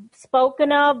not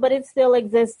spoken of, but it still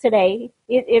exists today.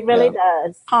 It really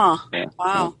does. Huh.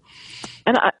 Wow.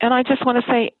 And I just want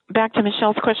to say, back to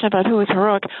Michelle's question about who is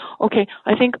heroic. Okay,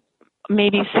 I think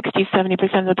maybe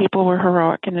 60-70% of the people were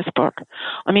heroic in this book.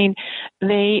 I mean,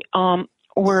 they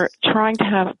were trying to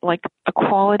have like a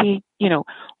quality,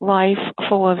 life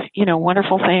full of,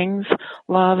 wonderful things,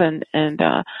 love and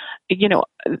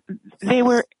they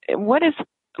were, what is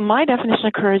my definition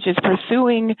of courage is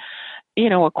pursuing,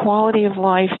 a quality of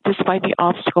life despite the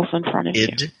obstacles in front of you.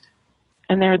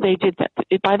 And they did that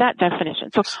by that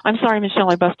definition. So I'm sorry,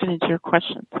 Michelle, I busted into your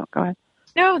question. So go ahead.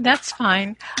 No, that's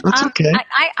fine. That's okay.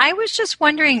 I was just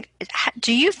wondering,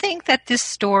 do you think that this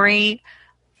story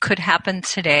could happen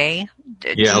today?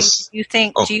 Yes. Do you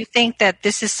think that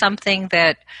this is something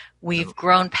that we've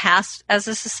grown past as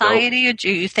a society, or do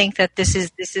you think that this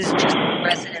is just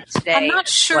resident today? I'm not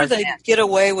sure they get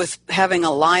away with having a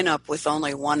lineup with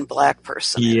only one black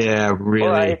person. Yeah, really.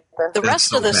 Right. The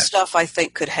rest of this stuff, I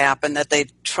think, could happen that they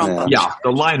trump up. Yeah, the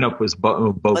lineup was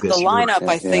bogus. But the lineup,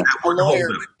 I think, a lawyer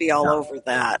would be all over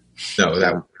that. No,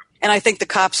 that. And I think the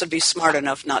cops would be smart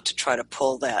enough not to try to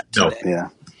pull that today. Yeah.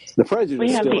 The prejudice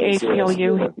we have the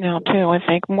ACLU now too. I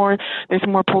think there's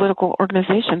more political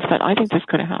organizations, but I think this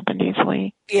could have happened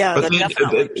easily. Yeah, but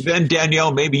then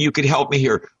Danielle, maybe you could help me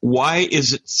here. Why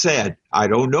is it said? I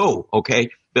don't know.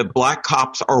 Okay, that black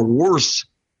cops are worse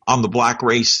on the black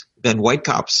race than white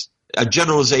cops? A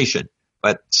generalization,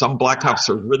 but some black cops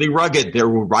are really rugged. They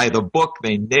will write a book.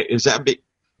 I'm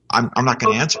not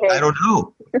going to answer. I don't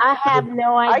know. I have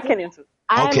no idea. I can answer.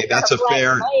 Okay, that's a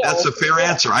fair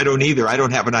answer. I don't either. I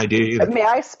don't have an idea either. May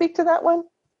I speak to that one?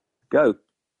 Go.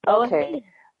 Okay.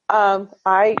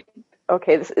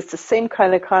 It's the same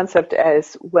kind of concept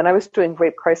as when I was doing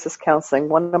rape crisis counseling.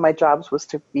 One of my jobs was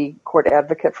to be court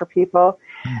advocate for people,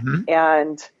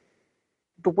 and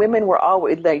the women were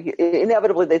always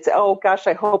inevitably they'd say, "Oh gosh,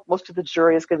 I hope most of the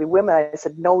jury is going to be women." I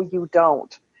said, "No, you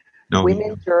don't. No,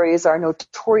 women juries are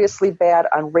notoriously bad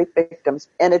on rape victims,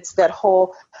 and it's that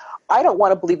whole." I don't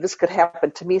want to believe this could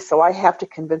happen to me, so I have to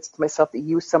convince myself that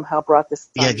you somehow brought this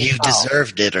on you yourself.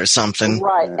 deserved it or something.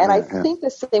 Right, and I think the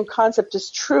same concept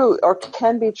is true or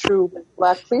can be true with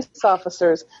black police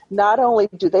officers. Not only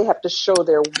do they have to show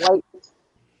their white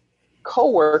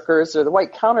coworkers or the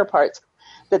white counterparts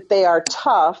that they are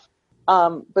tough,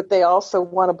 but they also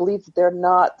want to believe that they're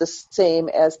not the same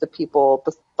as the people,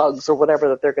 the thugs or whatever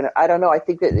that they're going to – I don't know. I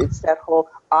think that it's that whole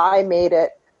I made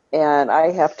it and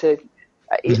I have to –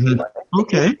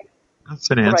 Okay, that's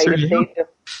an answer. Right,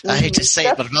 I hate to say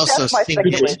it, but I've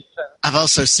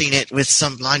also seen it with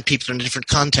some blind people in a different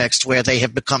context where they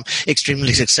have become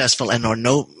extremely successful and are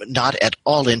not at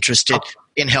all interested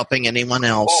in helping anyone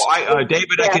else. Oh,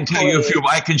 David, I can tell you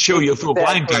I can show you a few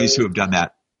blind guys who have done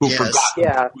that, who forgot.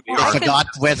 They forgot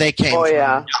where they came from.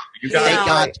 Yeah. You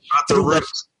got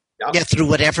through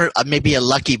whatever, maybe a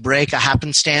lucky break, a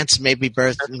happenstance, maybe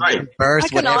birth, whatever.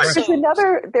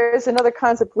 There's another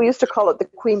concept. We used to call it the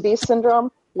Queen Bee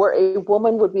syndrome, where a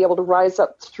woman would be able to rise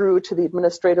up through to the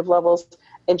administrative levels,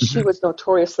 and she was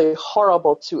notoriously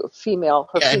horrible to a female.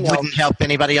 And wouldn't help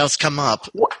anybody else come up.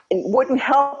 Wouldn't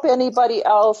help anybody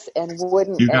else, and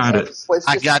wouldn't. You got it.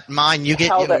 I got mine. You get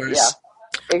yours. Yeah.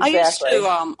 Exactly.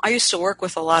 I used to work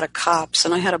with a lot of cops,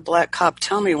 and I had a black cop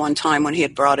tell me one time when he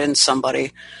had brought in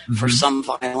somebody for some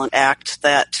violent act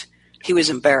that he was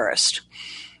embarrassed,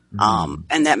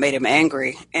 and that made him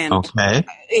angry. And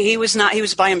he was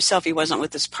by himself. He wasn't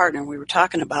with his partner. We were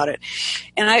talking about it,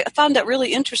 and I found that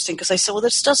really interesting because I said, "Well,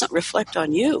 this doesn't reflect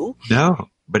on you." No,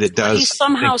 but it does. He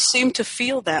somehow seemed to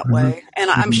feel that way, and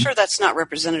I'm sure that's not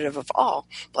representative of all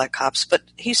black cops, but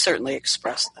he certainly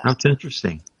expressed that. That's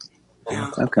interesting.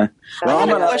 Yeah. Okay. Well, I had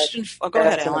a question. Go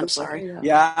ahead, Alan. Sorry.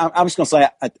 Yeah, I'm just going to say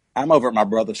I'm over at my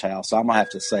brother's house, so I'm going to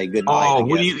have to say good night. Oh,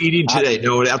 what are you eating today?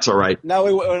 No, that's all right. No,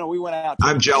 we went out.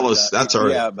 I'm jealous. That's all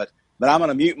right. Yeah, but I'm going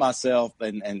to mute myself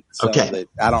and so that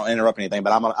I don't interrupt anything.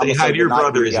 But I'm going to say hi to your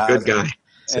brother. He's a good guy.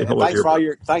 And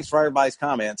thanks for everybody's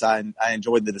comments. I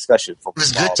enjoyed the discussion. It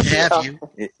was good to have you.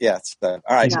 Yes. All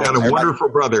right. He's got a wonderful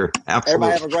brother.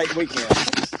 Absolutely. Everybody have a great weekend.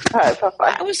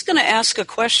 I was going to ask a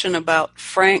question about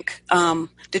Frank.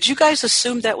 Did you guys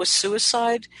assume that was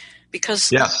suicide? Because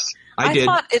yes, I did.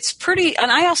 Thought it's pretty,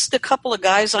 and I asked a couple of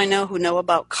guys I know who know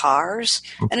about cars,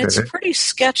 and it's pretty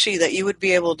sketchy that you would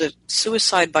be able to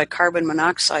suicide by carbon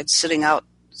monoxide sitting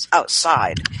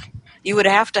outside. You would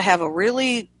have to have a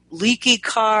really leaky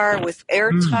car with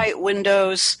airtight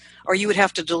windows, or you would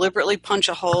have to deliberately punch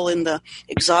a hole in the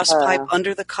exhaust pipe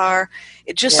under the car.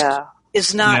 It just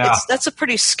is not. That's a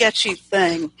pretty sketchy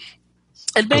thing.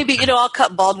 And maybe I'll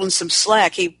cut Baldwin some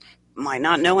slack. He might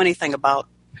not know anything about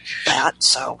that.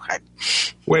 So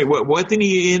wait, what did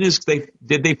he in his?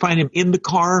 Did they find him in the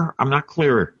car? I'm not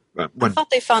clear. I thought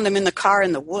they found him in the car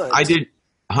in the woods. I did.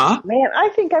 Huh? Man, I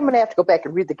think I'm going to have to go back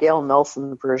and read the Gail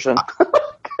Nelson version.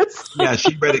 Yeah,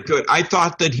 she read it good. I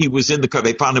thought that he was in the car.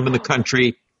 They found him in the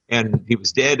country, and he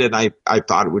was dead, and I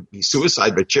thought it would be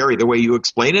suicide. But Sherry, the way you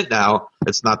explain it now,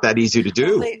 it's not that easy to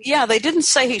do. Well, they didn't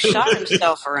say he shot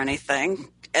himself or anything,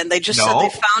 and they just said they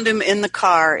found him in the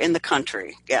car in the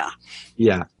country. Yeah.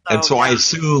 Yeah. And so I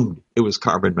assumed it was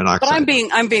carbon monoxide.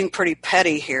 But I'm being pretty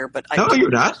petty here. But no,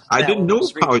 you're not. I didn't know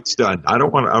how it's done. I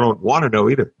don't want to know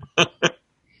either. Oh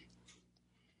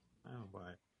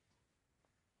boy.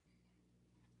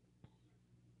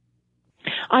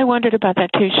 I wondered about that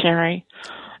too, Sherry,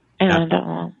 and I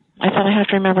thought I have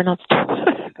to remember not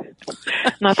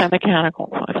that mechanical.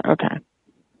 So I thought, okay.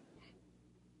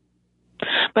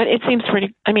 But it seems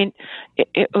pretty. I mean,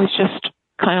 it was just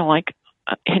kind of like.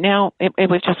 Now it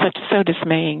was just so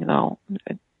dismaying, though.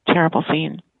 A terrible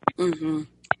scene. Mm-hmm.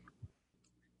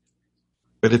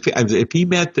 But if he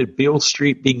meant that Beale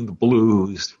Street being the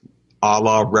blues, a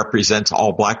la represents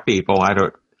all black people,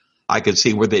 I could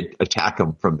see where they'd attack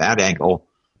him from that angle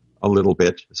a little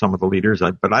bit. Some of the leaders,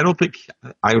 but I don't think.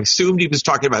 I assumed he was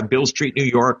talking about Beale Street, New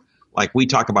York, like we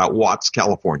talk about Watts,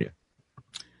 California.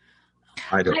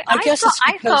 I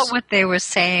thought what they were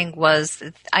saying was,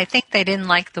 I think they didn't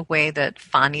like the way that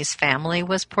Fonny's family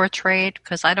was portrayed,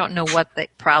 because I don't know what the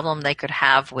problem they could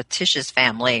have with Tish's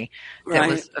family. That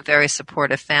was a very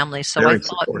supportive family. So I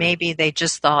thought maybe they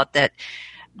just thought that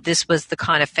this was the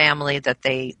kind of family that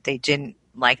they didn't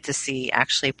like to see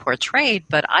actually portrayed.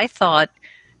 But I thought,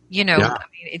 I mean,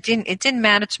 it didn't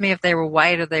matter to me if they were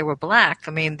white or they were black.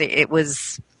 I mean, it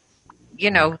was.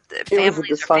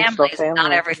 Families are families.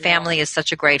 Not every family is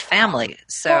such a great family.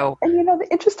 So, and the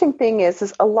interesting thing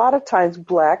is a lot of times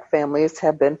black families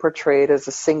have been portrayed as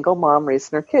a single mom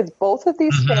raising her kids. Both of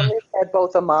these families had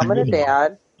both a mom and a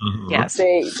dad. Mm-hmm. Yes,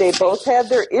 they both had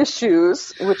their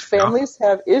issues, which families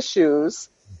have issues.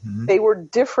 Mm-hmm. They were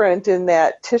different in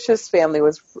that Tish's family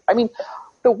was. I mean,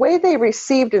 the way they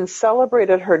received and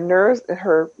celebrated her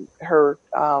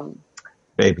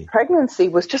baby pregnancy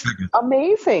was just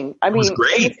amazing. I mean, it was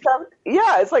great.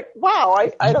 It's like, wow,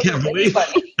 I don't think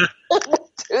anybody would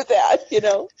do that, It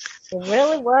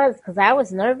really was, because I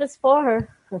was nervous for her.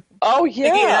 Oh,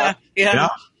 yeah. Yeah.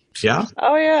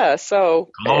 Oh, yeah. So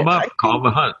call them up.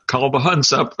 Call the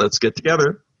Hunts up. Let's get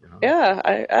together. Yeah,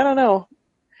 I don't know.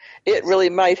 It really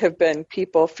might have been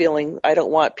people feeling, I don't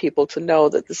want people to know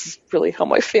that this is really how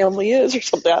my family is or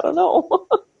something. I don't know.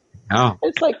 Oh.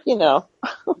 It's like,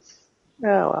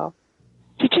 Oh, well.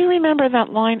 Did you remember that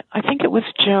line? I think it was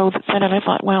Joe that said it. I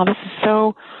thought, wow, this is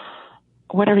so,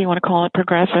 whatever you want to call it,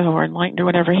 progressive or enlightened or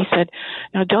whatever. He said,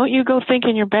 now don't you go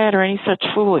thinking you're bad or any such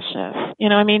foolishness.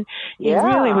 I mean, he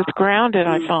really was grounded,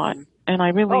 I thought. And I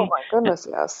really. Oh, my goodness,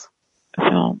 yes.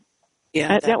 So,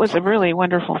 that was a really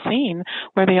wonderful scene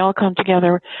where they all come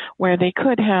together where they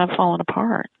could have fallen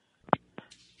apart.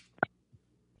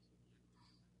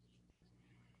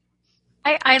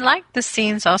 I liked the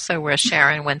scenes also where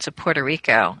Sharon went to Puerto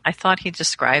Rico. I thought he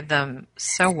described them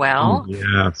so well. Oh,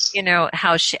 yes.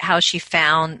 How she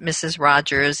found Mrs.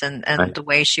 Rogers and the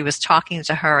way she was talking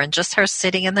to her, and just her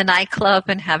sitting in the nightclub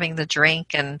and having the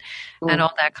drink and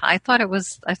all that. I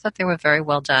thought they were very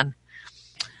well done.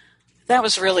 That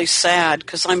was really sad,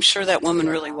 because I'm sure that woman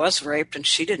really was raped and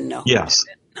she didn't know. Yes.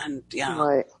 And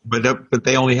right. But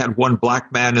they only had one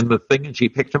black man in the thing, and she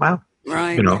picked him out.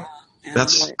 Right. Yeah,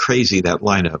 that's crazy, that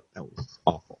lineup. That was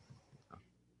awful.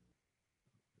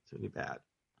 It's really bad.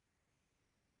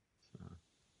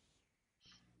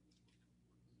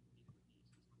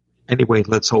 Anyway,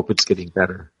 let's hope it's getting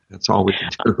better. That's all we can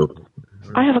do.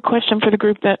 I have a question for the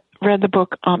group that read the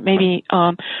book,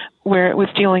 where it was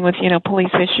dealing with,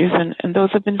 police issues, and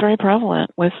those have been very prevalent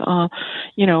with,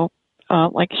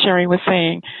 like Sherry was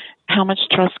saying, how much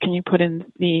trust can you put in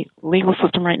the legal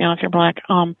system right now if you're black?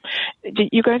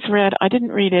 You guys read, I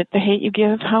didn't read it, The Hate You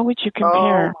Give. How would you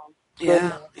compare? Oh,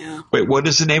 yeah. Wait, what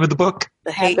is the name of the book?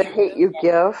 The Hate You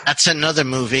Give. That's another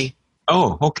movie.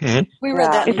 Oh, okay. We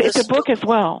read that. It's a book as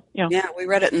well. Yeah, we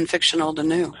read it in Fiction Old and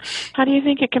New. How do you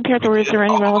think it compared, or is there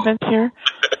any relevance here?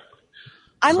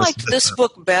 I liked this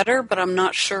book better, but I'm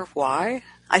not sure why.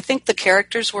 I think the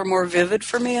characters were more vivid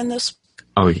for me in this.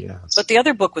 Oh, yes. But the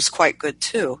other book was quite good,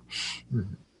 too.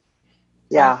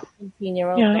 Yeah.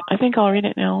 Yeah, I think I'll read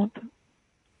it now.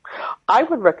 I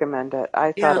would recommend it.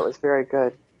 I thought it was very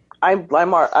good. I'm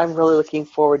really looking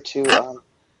forward to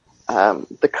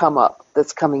the Come Up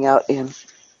that's coming out in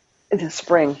the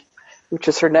spring, which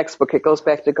is her next book. It goes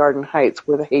back to Garden Heights,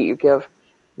 where The Hate You Give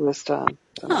was done.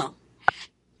 Well,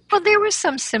 there were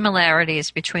some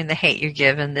similarities between The Hate You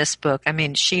Give and this book. I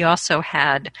mean, she also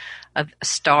had a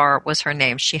Star was her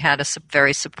name. She had a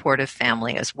very supportive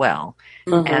family as well,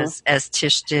 as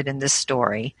Tish did in this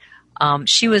story.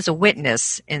 She was a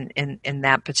witness in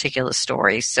that particular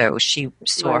story, so she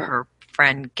saw her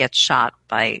friend get shot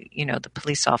by, the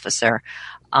police officer.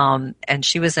 And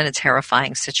she was in a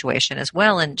terrifying situation as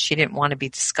well, and she didn't want to be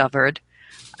discovered.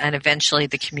 And eventually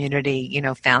the community,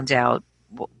 found out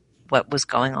what was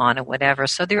going on and whatever.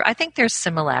 So I think there's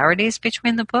similarities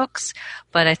between the books,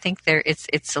 but I think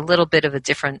it's a little bit of a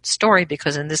different story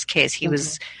because in this case he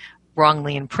was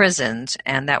wrongly imprisoned,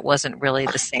 and that wasn't really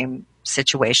the same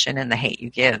situation in The Hate U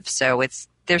Give. So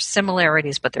there's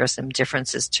similarities, but there are some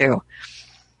differences too.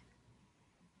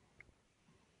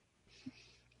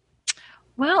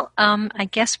 Well, I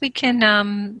guess we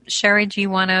can, Sherry, do you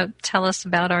want to tell us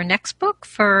about our next book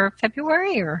for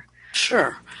February? Or?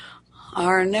 Sure.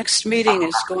 Our next meeting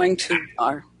is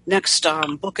our next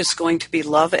book is going to be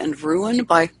Love and Ruin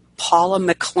by Paula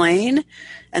McLain,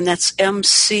 and that's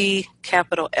MC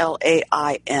capital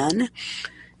LAIN.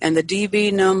 And the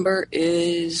DB number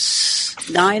is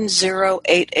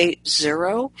 90880.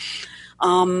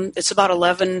 It's about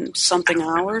 11-something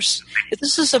hours.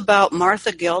 This is about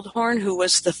Martha Gellhorn, who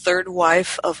was the third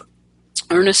wife of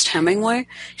Ernest Hemingway.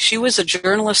 She was a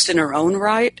journalist in her own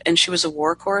right, and she was a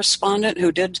war correspondent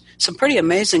who did some pretty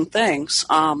amazing things.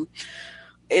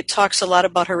 It talks a lot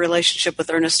about her relationship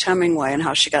with Ernest Hemingway and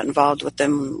how she got involved with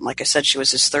him. Like I said, she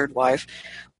was his third wife.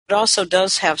 It also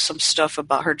does have some stuff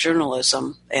about her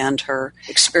journalism and her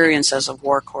experience as a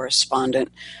war correspondent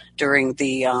during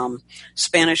the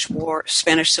Spanish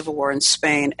Civil War in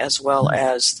Spain, as well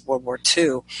as World War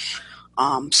II.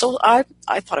 So I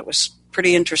thought it was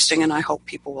pretty interesting, and I hope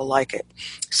people will like it.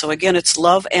 So again, it's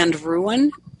Love and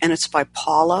Ruin, and it's by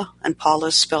Paula, and Paula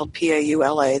is spelled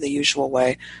Paula the usual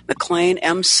way. McLain,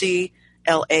 MCLAIN,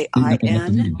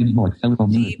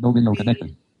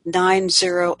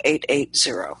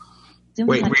 90880.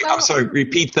 Wait, I'm sorry,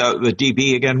 repeat the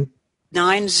DB again.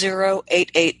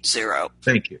 90880.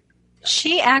 Thank you.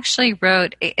 She actually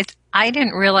wrote it. I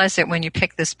didn't realize it when you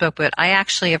picked this book, but I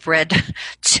actually have read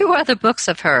 2 other books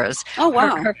of hers. Oh,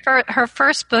 wow. Her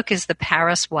first book is The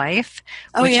Paris Wife,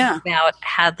 which is about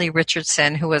Hadley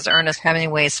Richardson, who was Ernest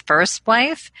Hemingway's first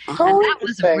wife. And that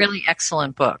was a really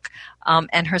excellent book.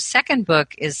 And her second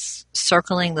book is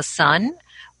Circling the Sun,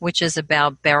 which is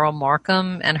about Beryl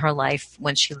Markham and her life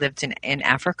when she lived in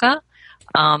Africa.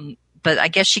 But I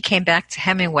guess she came back to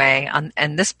Hemingway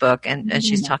in this book, and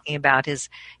she's talking about his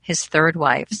third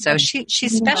wife. So she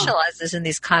specializes in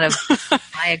these kind of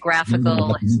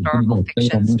biographical, historical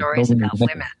fiction stories about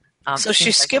women. So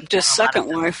she skipped his second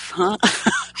wife, huh?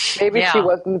 Maybe she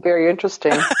wasn't very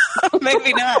interesting.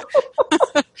 Maybe not.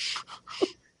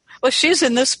 Well, she's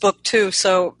in this book too,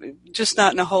 so just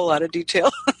not in a whole lot of detail.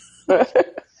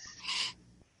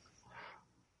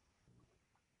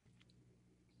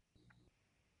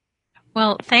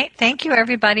 Well, thank you,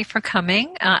 everybody, for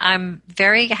coming. I'm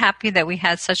very happy that we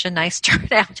had such a nice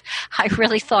turnout. I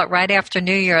really thought right after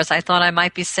New Year's, I thought I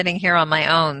might be sitting here on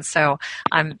my own. So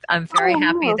I'm very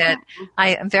happy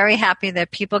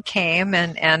that people came,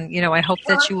 and I hope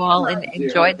that you all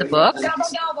enjoyed the book.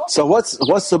 So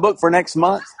what's the book for next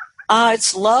month?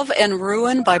 It's Love and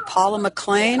Ruin by Paula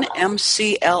McLain,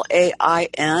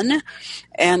 MCLAIN,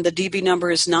 and the DB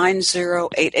number is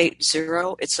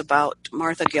 90880. It's about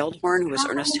Martha Gellhorn, who was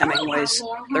Ernest Hemingway's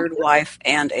third wife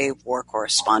and a war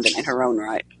correspondent in her own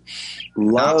right.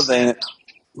 Love and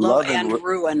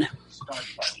Ruin.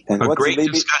 And a great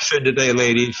discussion today,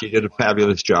 ladies. You did a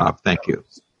fabulous job. Thank you.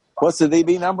 What's the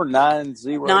DB number?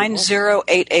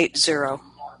 90880.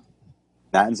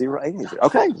 90880.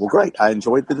 Okay, well, great. I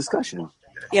enjoyed the discussion.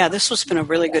 Yeah, this has been a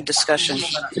really good discussion.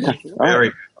 Yeah. Very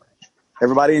good.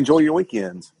 Everybody enjoy your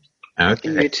weekends.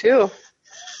 Okay. You too.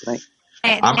 Thank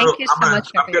you so much.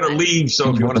 I'm going to leave, so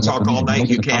if you want to talk all night,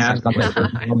 you can.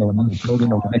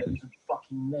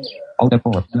 Alt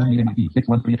F4, Zoom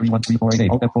 613313488.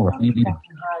 Alt F4, leave meeting.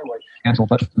 Cancel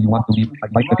button. Do you want to leave?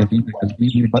 I'd like to leave because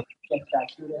leave meeting button.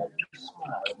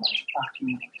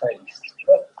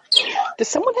 Does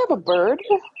someone have a bird?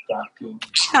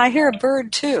 I hear a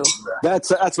bird too.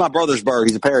 That's my brother's bird.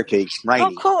 He's a parakeet.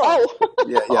 Rainy. Oh, cool.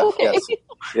 Okay.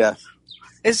 Yes.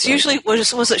 It's usually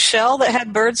was it Shell that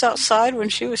had birds outside when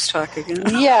she was talking?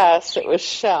 Yes, it was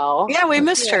Shell. Yeah, we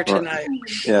missed her tonight.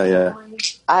 Yeah.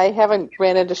 I haven't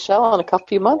ran into Shell in a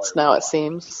few months now, it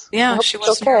seems. Yeah, she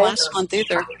wasn't here last month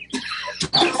either.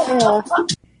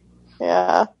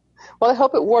 Yeah. Well, I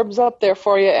hope it warms up there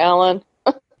for you, Alan.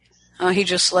 He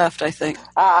just left, I think.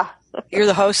 You're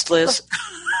the host, Liz.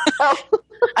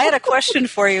 I had a question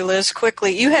for you, Liz,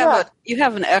 quickly. You have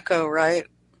an Echo, right?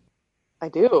 I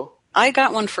do. I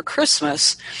got one for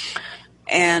Christmas,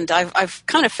 and I've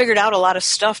kind of figured out a lot of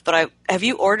stuff, but have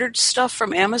you ordered stuff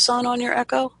from Amazon on your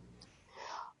Echo?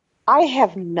 I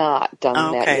have not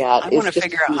done that yet. I want to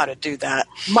figure out how to do that.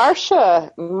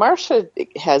 Marsha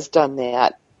has done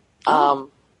that.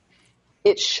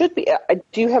 It should be.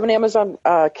 Do you have an Amazon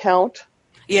account?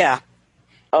 Yeah.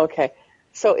 Okay.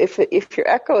 So if your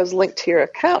Echo is linked to your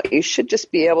account, you should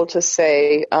just be able to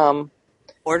say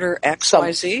order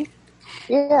XYZ.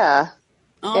 Yeah.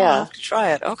 Oh, I'll have to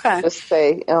try it. Okay. Just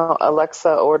say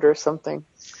Alexa, order something.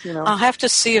 I'll have to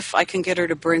see if I can get her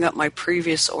to bring up my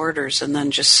previous orders and then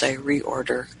just say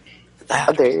reorder that.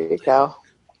 Oh, there you go.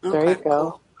 There you go.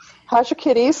 Cool. How's your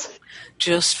kitties?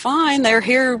 Just fine. They're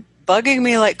here bugging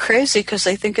me like crazy because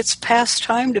they think it's past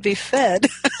time to be fed.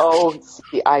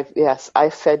 I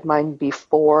fed mine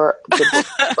before.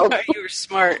 You were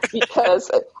smart.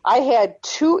 Because I had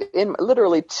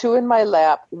literally two in my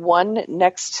lap, one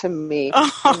next to me,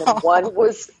 and then one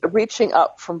was reaching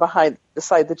up from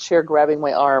beside the chair, grabbing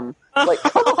my arm. Like,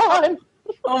 come on!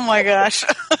 Oh my gosh!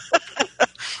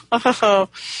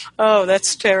 Oh,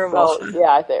 that's terrible. So,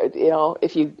 yeah,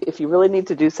 if you really need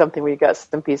to do something where you got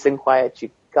some peace and quiet, you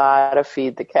gotta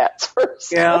feed the cats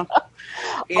first. Yeah.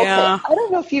 Okay. I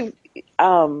don't know if you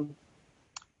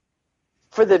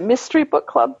for the mystery book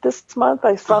club this month,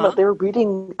 I saw that they were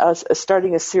reading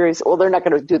starting a series. Well, they're not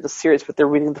going to do the series, but they're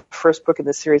reading the first book in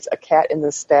the series, A Cat in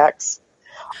the Stacks.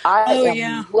 I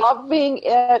am loving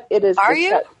it. It is. Are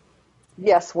you?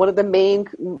 Yes, one of the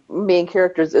main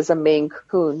characters is a Maine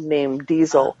Coon named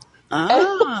Diesel.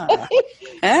 That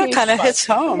kind of hits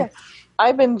home. Yeah.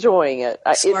 I'm enjoying it.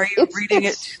 So are you reading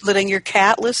it, letting your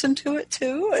cat listen to it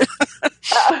too?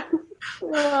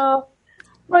 Well,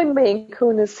 my Maine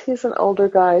Coon he's an older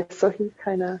guy, so he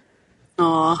kind of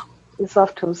he's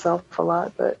off to himself a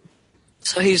lot. But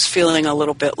so he's feeling a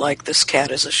little bit like this cat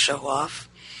is a show off.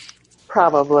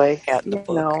 Probably. Cat in the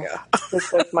book, yeah.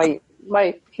 It's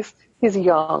like he's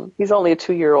young. He's only a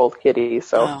 2-year-old kitty,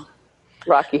 so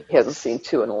Rocky hasn't seen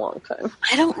 2 in a long time.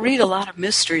 I don't read a lot of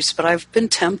mysteries, but I've been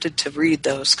tempted to read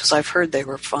those because I've heard they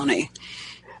were funny.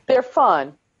 They're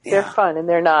fun. Yeah. They're fun, and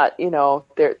they're not.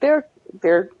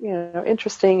 They're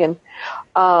interesting, and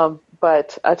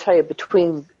but I tell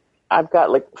you, I've got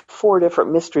like 4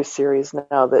 different mystery series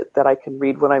now that I can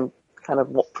read when I'm kind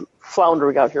of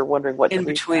floundering out here wondering what in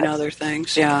between other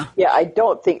things. Yeah. I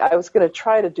don't think I was going to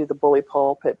try to do the Bully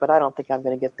Pulpit, but I don't think I'm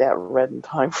going to get that read in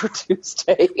time for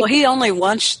Tuesday. Well, he only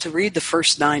wants to read the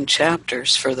first 9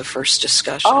 chapters for the first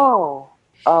discussion. Oh,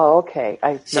 okay.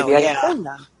 I can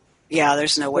now. Yeah,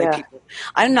 there's no way people.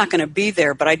 I'm not going to be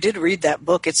there, but I did read that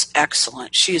book. It's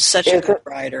excellent. She is such a good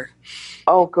writer.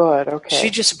 Oh, good. Okay.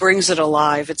 She just brings it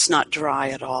alive. It's not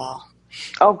dry at all.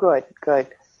 Oh, good.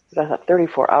 That's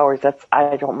 34 hours.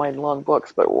 I don't mind long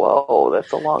books, but whoa,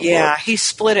 that's a long book. Yeah, he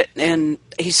split it in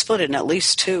at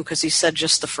least 2 because he said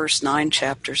just the first 9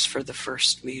 chapters for the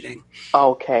first meeting.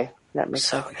 Okay. That makes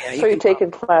sense. Yeah, so you're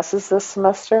taking classes this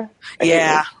semester?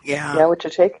 Yeah. Yeah, what you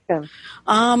taking?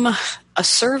 A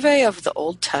survey of the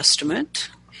Old Testament,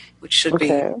 which should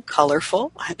be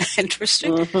colorful and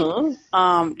interesting.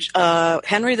 Mm-hmm.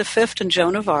 Henry V and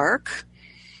Joan of Arc.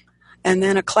 And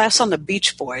then a class on the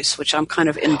Beach Boys, which I'm kind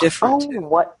of indifferent to. Oh,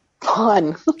 what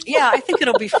fun. Yeah, I think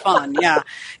it'll be fun, yeah.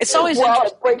 It's always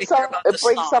interesting to hear about the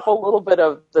song. It breaks up a little bit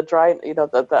of the dry, the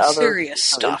other serious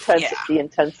stuff, the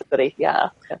intensity, yeah.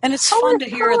 And it's fun to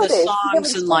hear the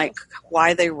songs and, like,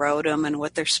 why they wrote them and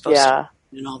what they're supposed to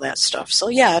do and all that stuff. So,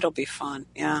 yeah, it'll be fun,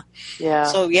 yeah. Yeah.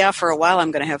 So, yeah, for a while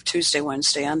I'm going to have Tuesday,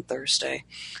 Wednesday, and Thursday.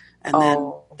 And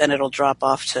then it'll drop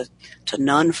off to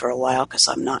none for a while because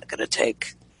I'm not going to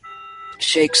take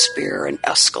Shakespeare and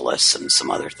Aeschylus and some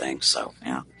other things. So,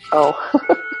 yeah. Oh,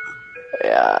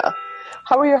 yeah.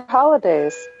 How were your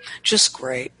holidays? Just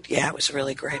great. Yeah, it was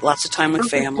really great. Lots of time with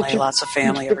family, lots of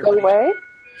family. Did you go away?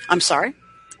 I'm sorry?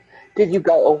 Did you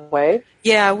go away?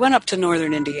 Yeah, I went up to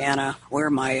northern Indiana where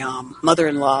my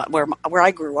mother-in-law, where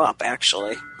I grew up,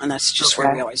 actually. And that's just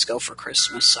where we always go for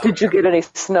Christmas. So. Did you get any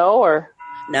snow or?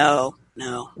 No.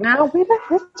 No,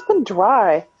 it's been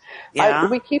dry. Yeah.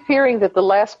 We keep hearing that the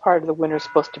last part of the winter is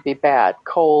supposed to be bad,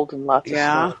 cold and lots of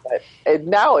snow. But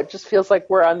now it just feels like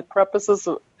we're on the precipice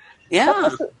of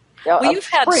well, you've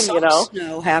had spring, some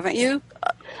snow, haven't you?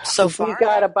 So far, we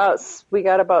got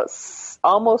about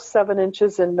almost 7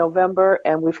 inches in November,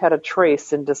 and we've had a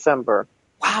trace in December.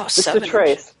 Wow, just 7 a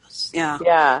trace. Inches. Yeah,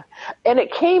 yeah, and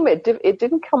it came. It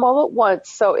didn't come all at once,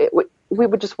 so we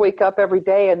would just wake up every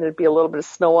day and there'd be a little bit of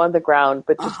snow on the ground,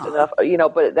 but just enough,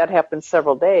 but that happened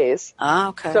several days.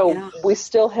 Okay. So we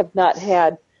still have not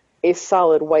had a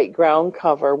solid white ground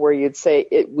cover where you'd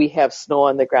say we have snow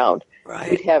on the ground.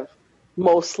 Right. We'd have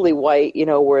mostly white,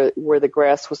 where the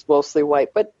grass was mostly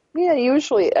white. But yeah,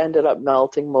 usually it ended up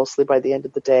melting mostly by the end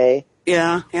of the day.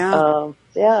 Yeah, yeah.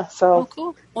 Yeah, so. Oh,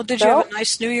 cool. Well, did you have a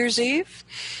nice New Year's Eve?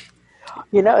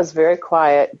 It was very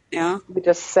quiet. Yeah. We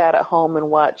just sat at home and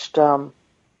watched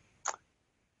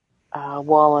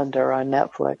Wallander on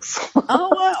Netflix. Oh,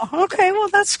 wow. Okay, well,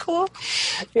 that's cool.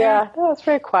 Yeah, no, it's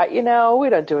very quiet. We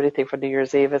don't do anything for New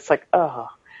Year's Eve. It's like,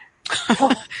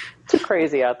 too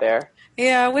crazy out there.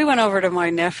 Yeah, we went over to my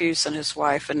nephew's and his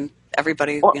wife, and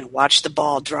everybody watched the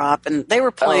ball drop. And they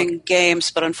were playing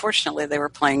games, but unfortunately they were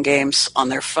playing games on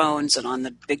their phones and on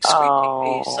the big screen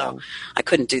TV, so I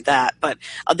couldn't do that. But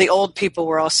the old people we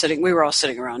were all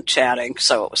sitting around chatting,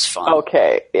 so it was fun.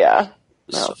 Okay, yeah.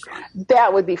 No,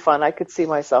 that would be fun. I could see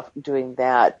myself doing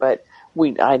that, but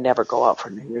I never go out for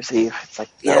New Year's Eve. It's like,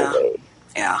 no way.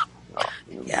 Yeah.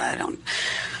 Yeah, I don't.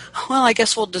 Well, I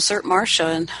guess we'll desert Marcia,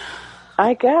 and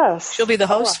I guess she'll be the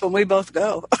host when we both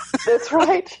go. That's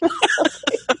right.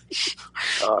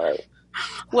 All right.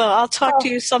 Well, I'll talk to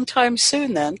you sometime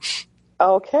soon then.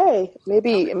 Okay.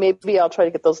 Maybe I'll try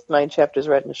to get those 9 chapters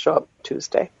read and show up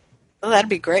Tuesday. Well, that'd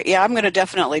be great. Yeah, I'm going to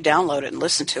definitely download it and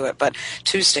listen to it. But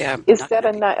Tuesday, is that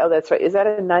a 9? Oh, that's right. Is that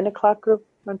a 9 o'clock group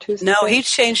on Tuesday? No, he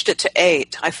changed it to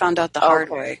 8. I found out the hard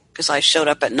way because I showed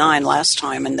up at 9 last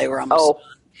time and they were almost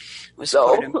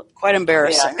done. It was quite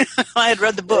embarrassing. Yeah. I had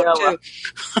read the book too.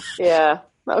 Yeah.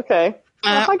 Okay.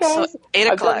 Hi guys. So 8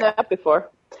 o'clock. I've done that before.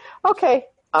 Okay.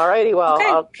 All righty. Well,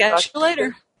 I'll catch you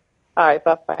later. All right.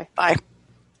 Bye. Bye.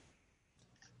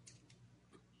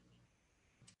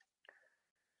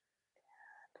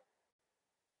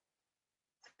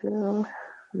 Zoom,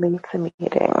 leave the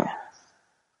meeting.